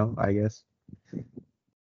king now, I guess.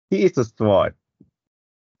 He is a sword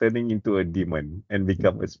turning into a demon and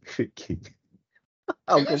become a spirit king.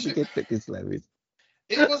 How And that shit. complicated his life is.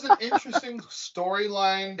 It was an interesting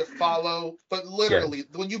storyline to follow, but Yeah. literally,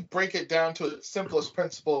 when you break it down to its simplest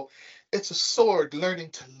principle, it's a sword learning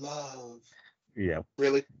to love. Yeah.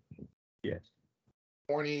 Really Yes.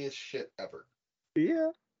 corniest shit ever.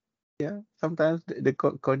 Yeah. Yeah. Sometimes the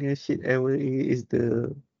corniest shit ever is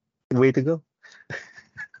the way to go.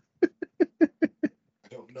 I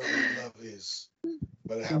don't know what love is,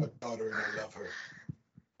 but I have a daughter and I love her.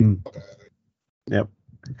 Mm. Fuck out of it. Yep.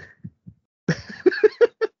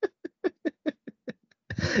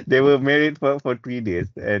 They were married for 3 days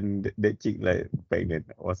and the chick like pregnant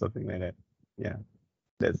or something like that. Yeah.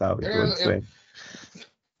 That's how it And, works, and man.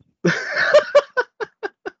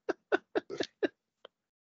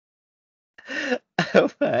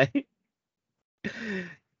 Right.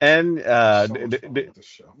 And there's so much wrong with this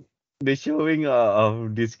show. the showing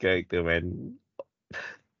of this character, man.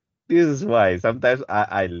 This is why sometimes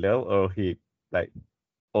I love or hate like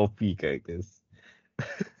OP characters.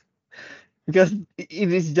 because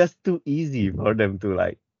it is just too easy for them to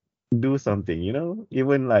like do something,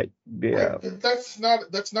 even like they Right, are. but that's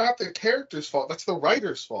not the character's fault. That's the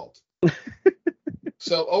writer's fault.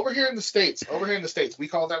 So over here in the states, we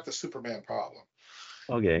call that the Superman problem.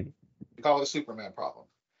 Okay. We call it a Superman problem.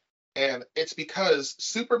 And it's because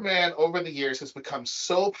Superman over the years has become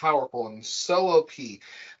so powerful and so OP.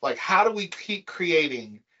 Like, how do we keep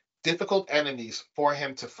creating difficult enemies for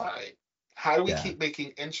him to fight? How do we Yeah. keep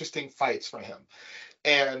making interesting fights for him?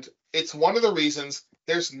 And it's one of the reasons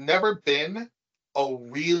there's never been a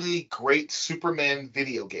really great Superman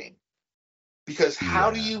video game. Because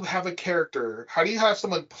how do Yeah. you have a character, how do you have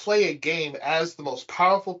someone play a game as the most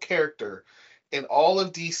powerful character in all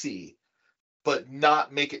of DC, but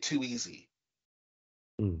not make it too easy?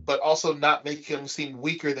 Mm. But also not make him seem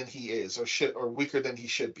weaker than he is or weaker than he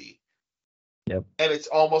should be. Yep. And it's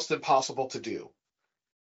almost impossible to do.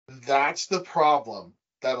 That's the problem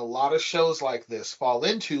that a lot of shows like this fall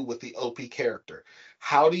into with the OP character.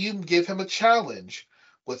 How do you give him a challenge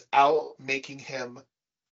without making him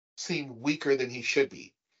seem weaker than he should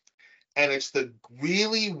be? And it's the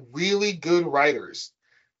really, really good writers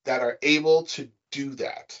that are able to do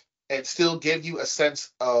that and still give you a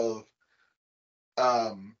sense of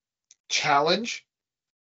um, challenge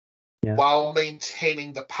Yeah. while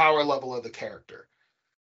maintaining the power level of the character.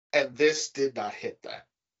 And this did not hit that.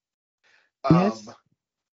 Um, Yes.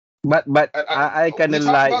 But I, I, I kind we of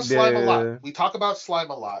talk like about slime a lot. the. We talk about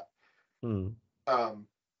slime a lot. Hmm. Um,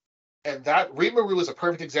 and that Rimuru is a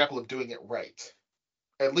perfect example of doing it right,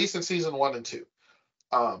 at least in season 1 and 2.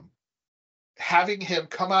 Um, Having him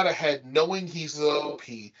come out ahead, knowing he's OP,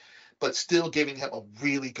 but still giving him a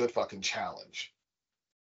really good fucking challenge.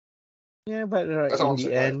 Yeah, but That's all in I'm the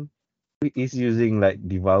saying. Go ahead. end, he's using like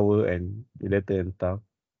devour and predator and stuff.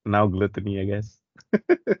 Now gluttony, I guess,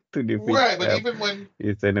 to defeat Right, but even when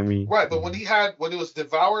his enemy. right, but Mm. when it was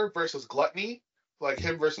Devour versus Gluttony, like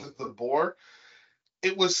him versus the Boar,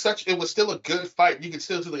 it was still a good fight. You could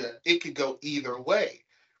still do it could go either way.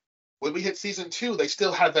 When we hit season 2, they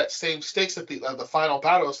still had that same stakes at the final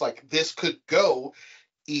battle. It's like this could go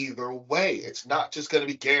either way. It's not just going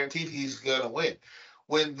to be guaranteed he's going to win.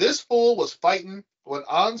 When this fool was fighting, when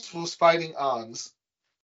Ans was fighting Ans,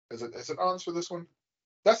 is it Ans for this one?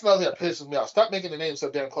 That's another thing that pisses me off. Stop making the names so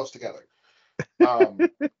damn close together. Um,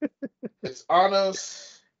 it's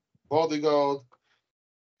Anos, Voldigold,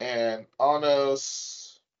 and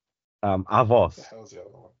Anos. What the Avos. hell is the other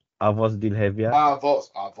one? Avos Dilhevia.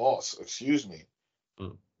 Avos. Excuse me.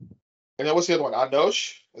 Mm. And then what's the other one?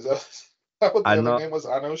 Anosh. Is that what the other Ano name was?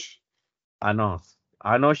 Anosh. Anos.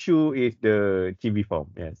 Anoshu is the chibi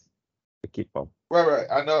form. Yes, the kid form. Right.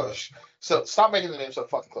 Anosh. So stop making the names so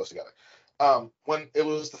fucking close together. When it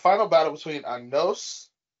was the final battle between Anos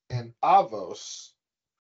and Avos,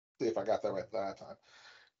 see if I got that right that time.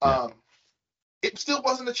 Yeah. Um, it still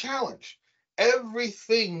wasn't a challenge.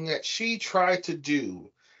 Everything that she tried to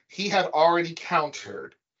do, he had already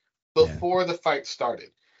countered Yeah. before the fight started.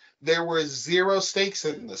 There were zero stakes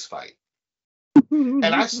in this fight. And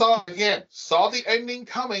I saw the ending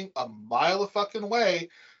coming a mile a fucking way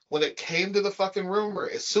when it came to the fucking rumor.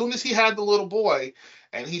 As soon as he had the little boy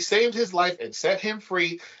and he saved his life and set him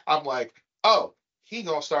free, I'm like, oh, he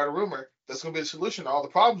gonna start a rumor. That's gonna be the solution to all the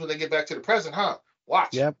problems when they get back to the present, huh?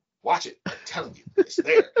 Watch. Yep. Watch it. I'm telling you, it's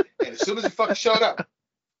there. And as soon as he fucking showed up,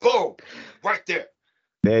 boom, right there.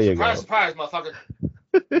 There you Surprise, go. surprise,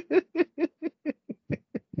 motherfucker.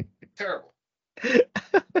 Terrible.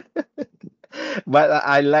 But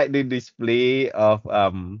I like the display of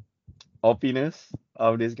opiness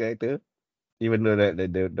of this character. Even though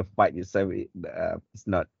the fight itself is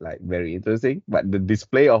not like very interesting, but the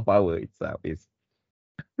display of power itself is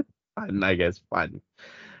fun, I guess fun.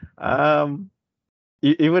 Um,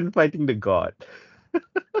 even fighting the god,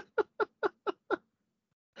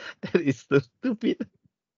 that is so stupid,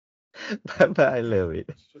 but I love it,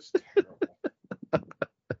 It's just terrible.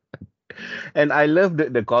 and I love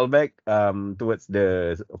the callback towards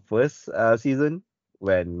the first season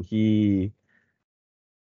when he,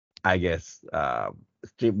 I guess,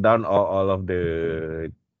 stripped down all of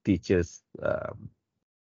the teachers'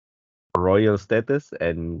 royal status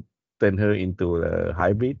and turn her into a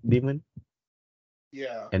hybrid demon.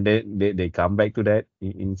 Yeah. And then they come back to that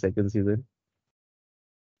in second season.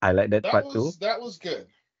 I like that That part too. was that was good.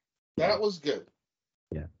 Yeah, That was good.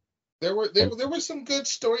 yeah. There were there, And there were some good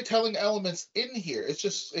storytelling elements in here. It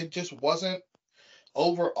just wasn't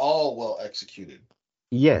overall well executed.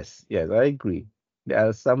 yes, yes, I agree. There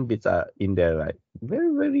are some bits are in there like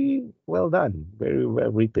very, very well done, very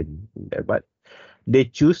well written in there, but they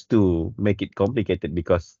choose to make it complicated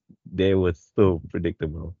because they were so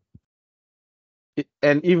predictable.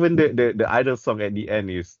 And even the idol song at the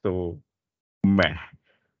end is so meh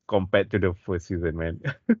compared to the first season, man.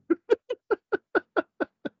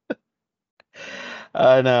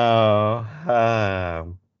 I know.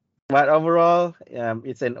 But overall,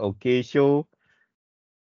 it's an okay show.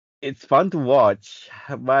 It's fun to watch,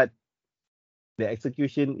 but the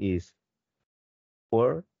execution is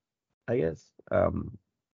poor, I guess.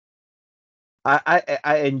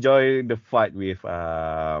 I enjoy the fight with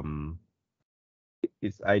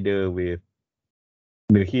it's either with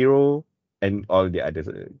the hero and all the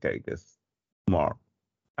other characters more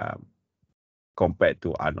um compared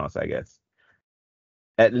to Anos, I guess.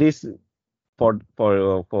 At least for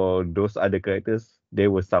those other characters, there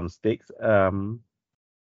were some stakes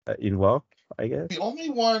involved, I guess. The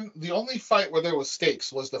only fight where there was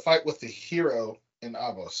stakes was the fight with the hero in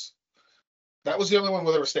Avos. That was the only one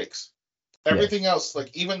where there were stakes. Everything Yes. else,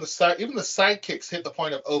 like even the sidekicks hit the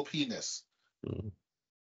point of OPness. Mm.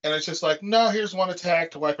 And it's just like, no, here's one attack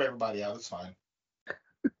to wipe everybody out. It's fine.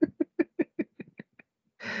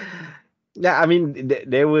 Yeah, I mean,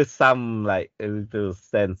 there was some like a little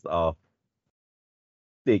sense of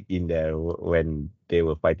stake in there when they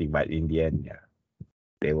were fighting, but in the end, yeah,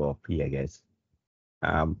 they were OP, I guess.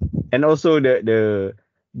 And also the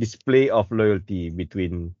display of loyalty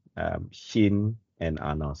between Shin and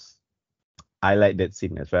Anos. I like that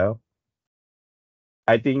scene as well.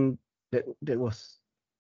 I think that was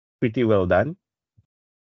pretty well done.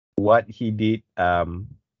 What he did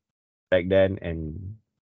back then and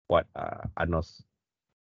what Anos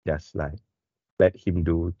just like let him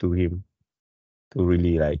do to him to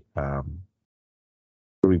really like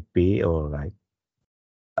repay or like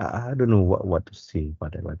I don't know what to say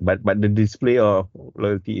about that one. But the display of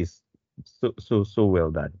loyalty is so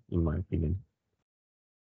well done in my opinion.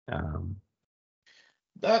 Um,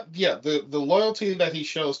 That yeah, the loyalty that he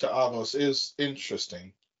shows to Avos is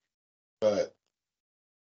interesting, but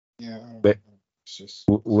yeah, but it's just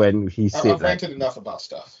when he said I've like ranted enough about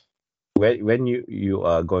stuff. when you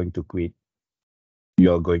are going to quit,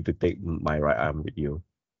 you're going to take my right arm with you,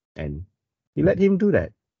 and he let him do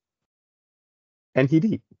that, and he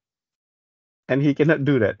did, and he cannot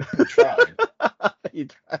do that. He tried, He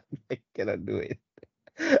tried, he cannot do it.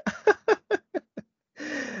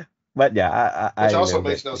 But yeah, which I also love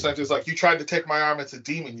makes that no scene. sense. It's like you tried to take my arm as a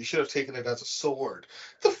demon. You should have taken it as a sword.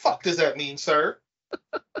 The fuck does that mean, sir?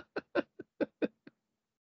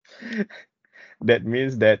 That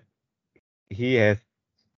means that he has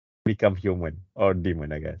become human or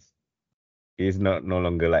demon, I guess. He's not no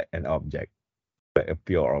longer like an object, like a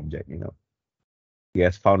pure object, you know. He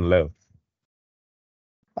has found love.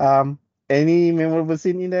 Um, any memorable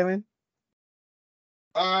scene in there, man?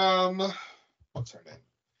 Um, what's her name?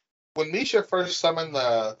 When Misha first summoned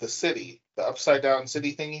the city, the upside down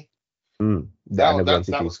city thingy, The underground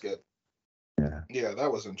that city. was good. Yeah, Yeah,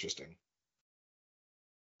 that was interesting.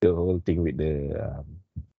 the whole thing with the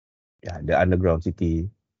underground city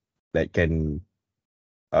that can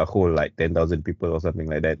hold like 10,000 people or something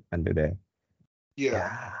like that under there. Yeah.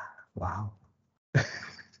 Yeah, wow.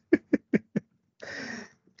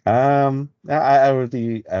 I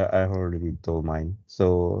already told mine.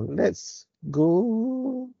 So let's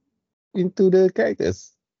go into the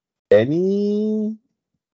characters. Any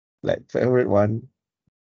like favorite one?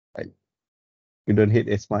 Like you don't hate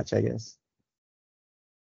as much, I guess.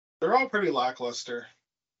 They're all pretty lackluster.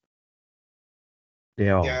 They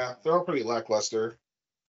all. Yeah, they're all pretty lackluster.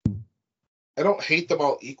 I don't hate them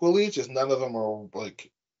all equally, just none of them are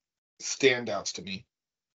like standouts to me.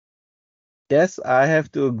 Yes, I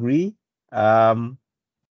have to agree. Um,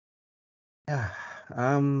 yeah.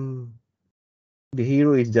 Um, the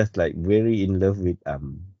hero is just like very in love with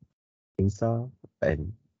Insa,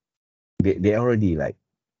 and they already like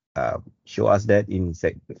show us that in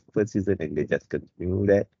first season, and they just continue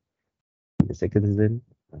that in the second season.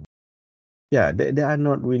 Yeah, they are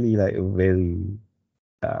not really like very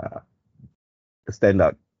uh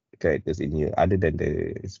standout characters in here, other than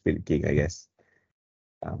the Spirit King, I guess.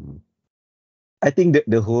 Um, I think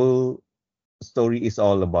the whole story is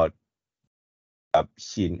all about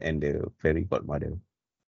Shin and the fairy godmother.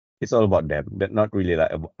 It's all about them. That not really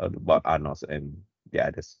like about Anos and the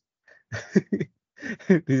others.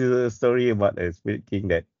 This is a story about a spirit king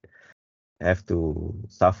that have to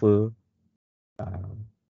suffer uh,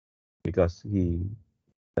 because he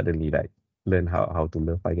suddenly like learn how to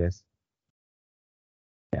love, I guess.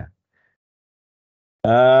 Yeah.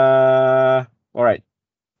 All right.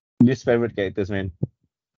 Least favorite characters, man.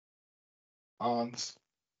 Ons.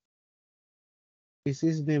 Is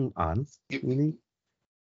his name Ans? You, Really?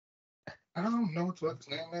 I don't know what his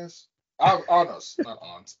name is. Anos, not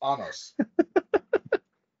Ons. Anos.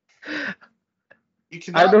 You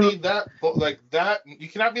I cannot don't. be like that. You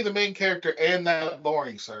cannot be the main character and that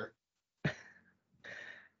boring, sir.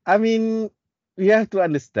 I mean, we have to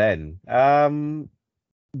understand.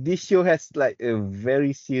 This show has like a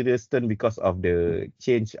very serious turn because of the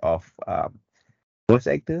change of voice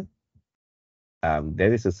actor.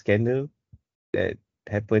 There is a scandal that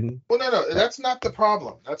happened. Well, no, Like, that's not the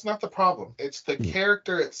problem. That's not the problem. It's the hmm,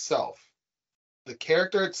 character itself. The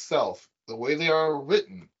character itself, the way they are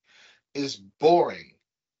written, is boring.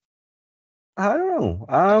 I don't know.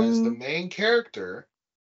 And as the main character,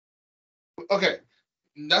 okay,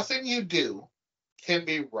 nothing you do can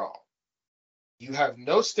be wrong. You have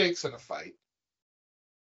no stakes in a fight.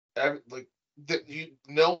 Like that, you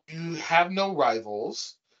have no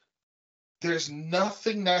rivals. There's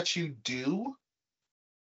nothing that you do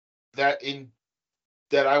that in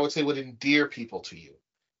that I would say would endear people to you.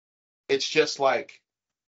 It's just like,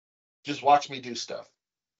 just watch me do stuff.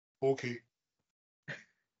 Okay.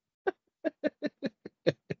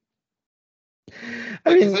 I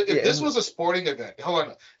Like mean, if this yeah. was a sporting event, hold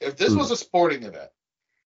on. If this was Mm, a sporting event,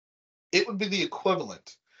 it would be the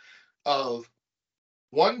equivalent of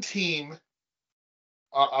one team.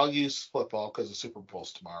 I'll use football because the Super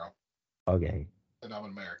Bowl's tomorrow, okay. and I'm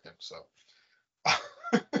an American, so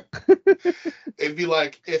it'd be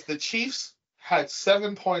like if the Chiefs had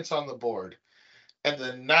 7 points on the board and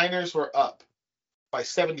the Niners were up by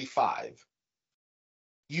 75.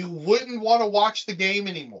 You wouldn't want to watch the game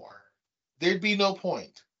anymore. There'd be no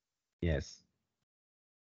point. Yes.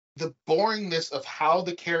 The boringness of how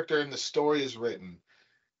the character in the story is written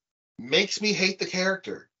makes me hate the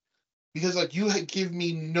character because like you give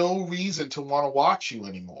me no reason to want to watch you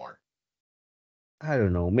anymore. I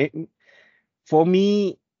don't know. Maybe for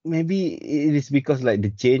me, maybe it is because like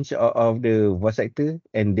the change of the voice actor,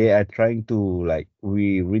 and they are trying to like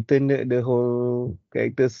rewritten the whole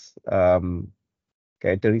character's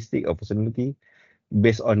characteristic or personality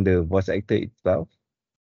based on the voice actor itself.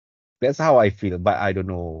 That's how I feel, but I don't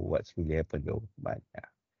know what's really happened though. But yeah.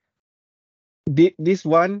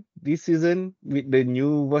 This season with the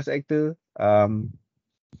new voice actor,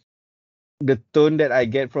 the tone that I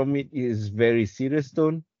get from it is very serious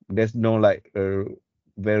tone. There's no like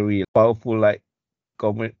very powerful like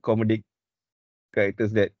comedic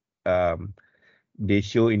characters that um they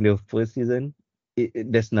show in the first season.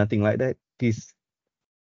 There's nothing like that. This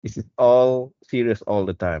is all serious all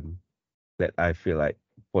the time that I feel like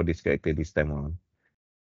for this character this time around.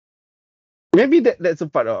 Maybe that's a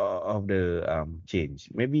part of the change.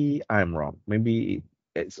 Maybe I'm wrong. Maybe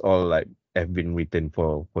it's all like have been written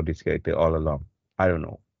for this character all along. I don't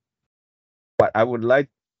know. But I would like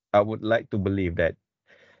to believe that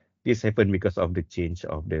this happened because of the change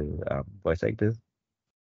of the voice actors.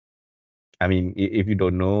 I mean, if you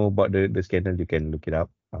don't know about the scandal, you can look it up.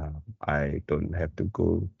 I don't have to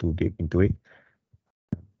go too deep into it.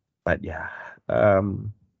 But yeah,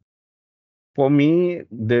 for me,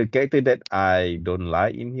 the character that I don't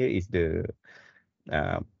like in here is the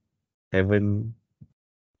uh, heaven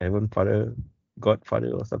heaven father,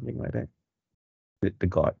 godfather, or something like that. The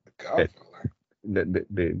god The that Godfather.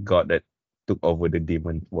 the god that took over the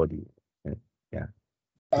demon's body. Uh, Yeah,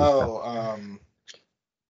 and stuff. Oh,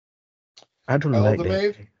 I don't Ella like the that.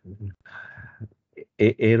 Maid?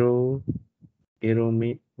 Arrow, arrow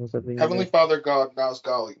mate or something like Heavenly that. Father God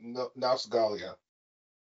Nausgalia.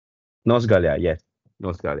 Nosgalia, yes,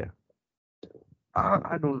 Nosgalia.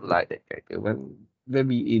 I don't like that character. Well,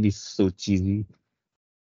 maybe it is so cheesy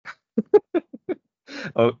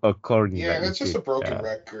or corny, Yeah, like and you it's just a said. broken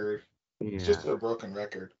record. It's Yeah, just a broken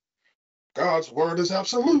record. God's word is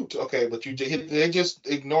absolute. Okay, but they just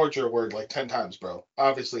ignored your word like 10 times, bro.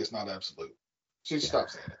 Obviously, it's not absolute. So you yeah. stop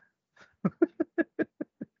saying it.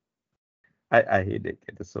 I hate that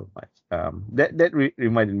character so much. That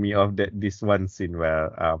reminded me of this one scene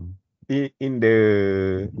where in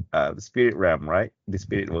the spirit realm, right? The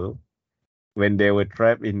spirit world, when they were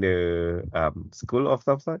trapped in the school of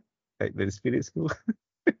some sort, like the spirit school,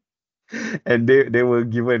 and they were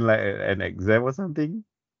given like an exam or something,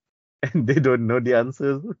 and they don't know the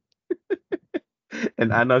answers,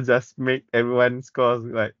 and Anna just make everyone scores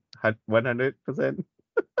like 100%.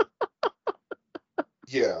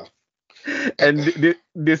 Yeah. And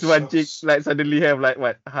this one chick Just like suddenly have like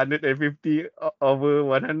what 150 over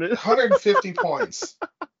 100. 150 points.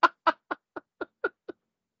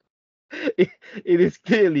 It is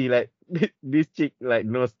clearly like this chick like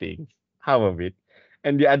knows things, half of it,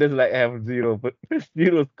 and the others like have zero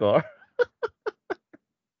zero score.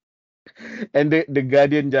 And the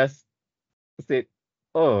guardian just said,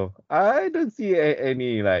 "Oh, I don't see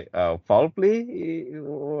any like foul play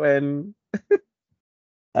when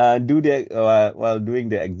do the while doing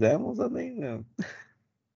the exam or something.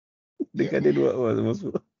 The Yeah, guy did what was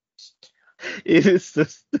it is so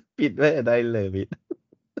stupid, man, and I love it.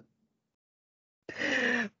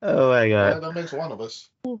 Oh my well, god. that makes one of us.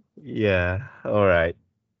 Yeah. All right.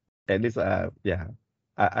 At least yeah.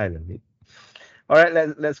 I love it. All right,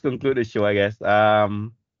 let's conclude the show, I guess.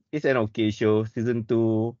 It's an okay show. Season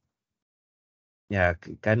 2, yeah,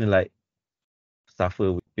 kind of like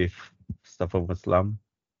suffer with suffer from slum,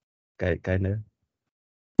 kind of.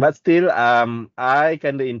 But still, I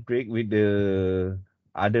kind of intrigued with the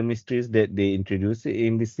other mysteries that they introduced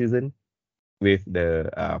in this season. With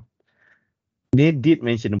the they did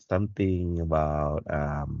mention something about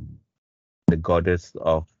the goddess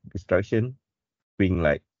of destruction being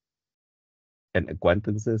like an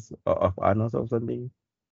acquaintances of Anos or something,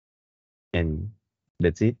 and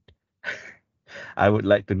that's it. I would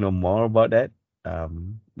like to know more about that.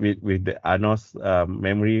 With the Anos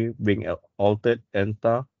memory being altered and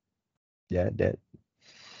stuff. Yeah, that.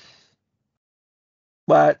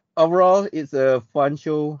 But overall, it's a fun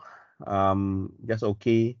show. Just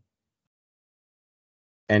okay,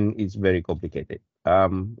 and it's very complicated.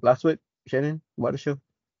 Last word, Shannon, about the show.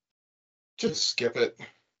 Just skip it.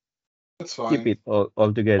 It's Keep fine. it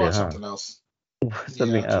all together, Watch huh? something else.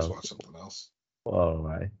 Something Yeah, just else. watch something else. All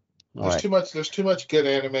right, all There's right. too much. There's too much good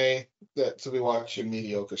anime that to be watching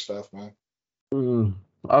mediocre stuff, man. Mm,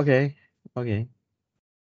 okay, okay.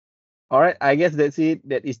 All right. I guess that's it.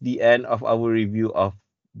 That is the end of our review of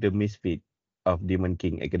the Misfit of Demon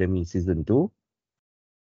King Academy season 2.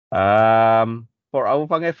 For our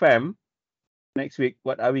Fang FM next week,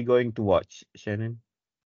 what are we going to watch, Shannon?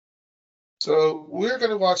 So we're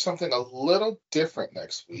gonna watch something a little different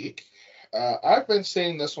next week. I've been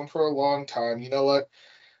seeing this one for a long time. You know what?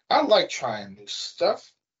 I like trying new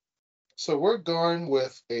stuff. So we're going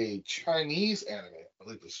with a Chinese anime. I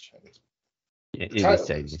believe it's Chinese. Yeah, The it is title is.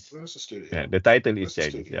 Chinese. Where's the Yeah, studio? the title is Where's the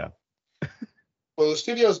Chinese. studio? Yeah, Well, the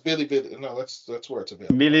studio is Billy Billy. No, that's where it's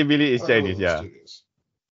available Billy at. Billy is I don't know Chinese. who the Yeah, studio is.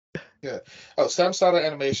 Yeah. Oh, Samsara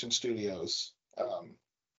Animation Studios.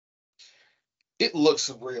 It looks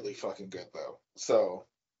really fucking good though. So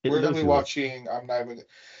it we're gonna looks be good. watching. I'm not even.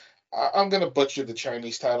 I'm gonna butcher the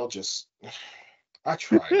Chinese title. Just I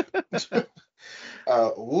tried.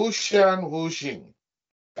 Wu Shan Wu Jing,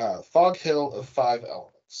 Fog Hill of Five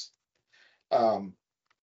Elements. Um,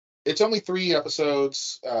 it's only 3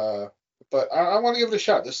 episodes, but I want to give it a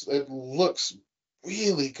shot. This it looks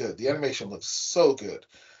really good. The animation looks so good.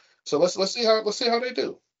 So let's see how they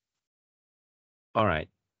do. All right,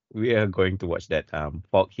 we are going to watch that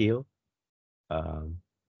Fog Hill um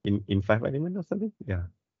in 5 element or something. Yeah,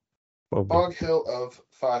 probably Fog Hill of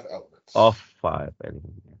Five of Elements. 5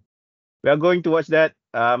 element. Yeah. We are going to watch that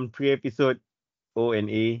 3 episode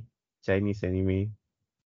O&A Chinese anime.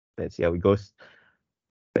 Let's see how it goes.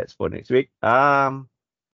 That's for next week. If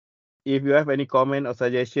you have any comment or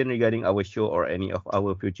suggestion regarding our show or any of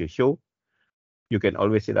our future show, you can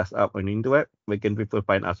always hit us up on the interweb. Where can people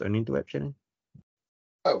find us on the interweb, Shannon?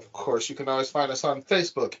 Of course, you can always find us on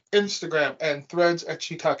Facebook, Instagram, and Threads at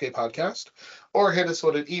Shiitake Podcast, or hit us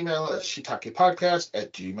with an email at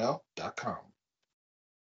shiitakepodcast@gmail.com.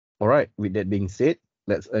 All right. With that being said,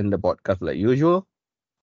 let's end the podcast like usual.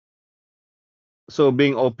 So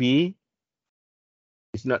being OP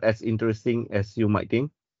is not as interesting as you might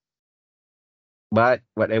think. But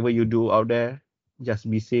whatever you do out there, just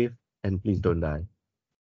be safe and please don't die.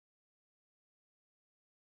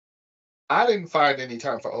 I didn't find any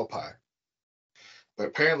time for Opie, but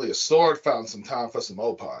apparently a sword found some time for some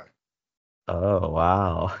Opie. Oh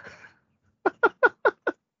wow.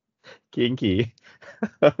 Kinky.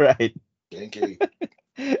 All right. Genki.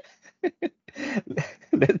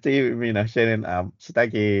 Let's see with me now, Shannon.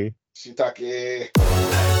 Shitake. Shiitake.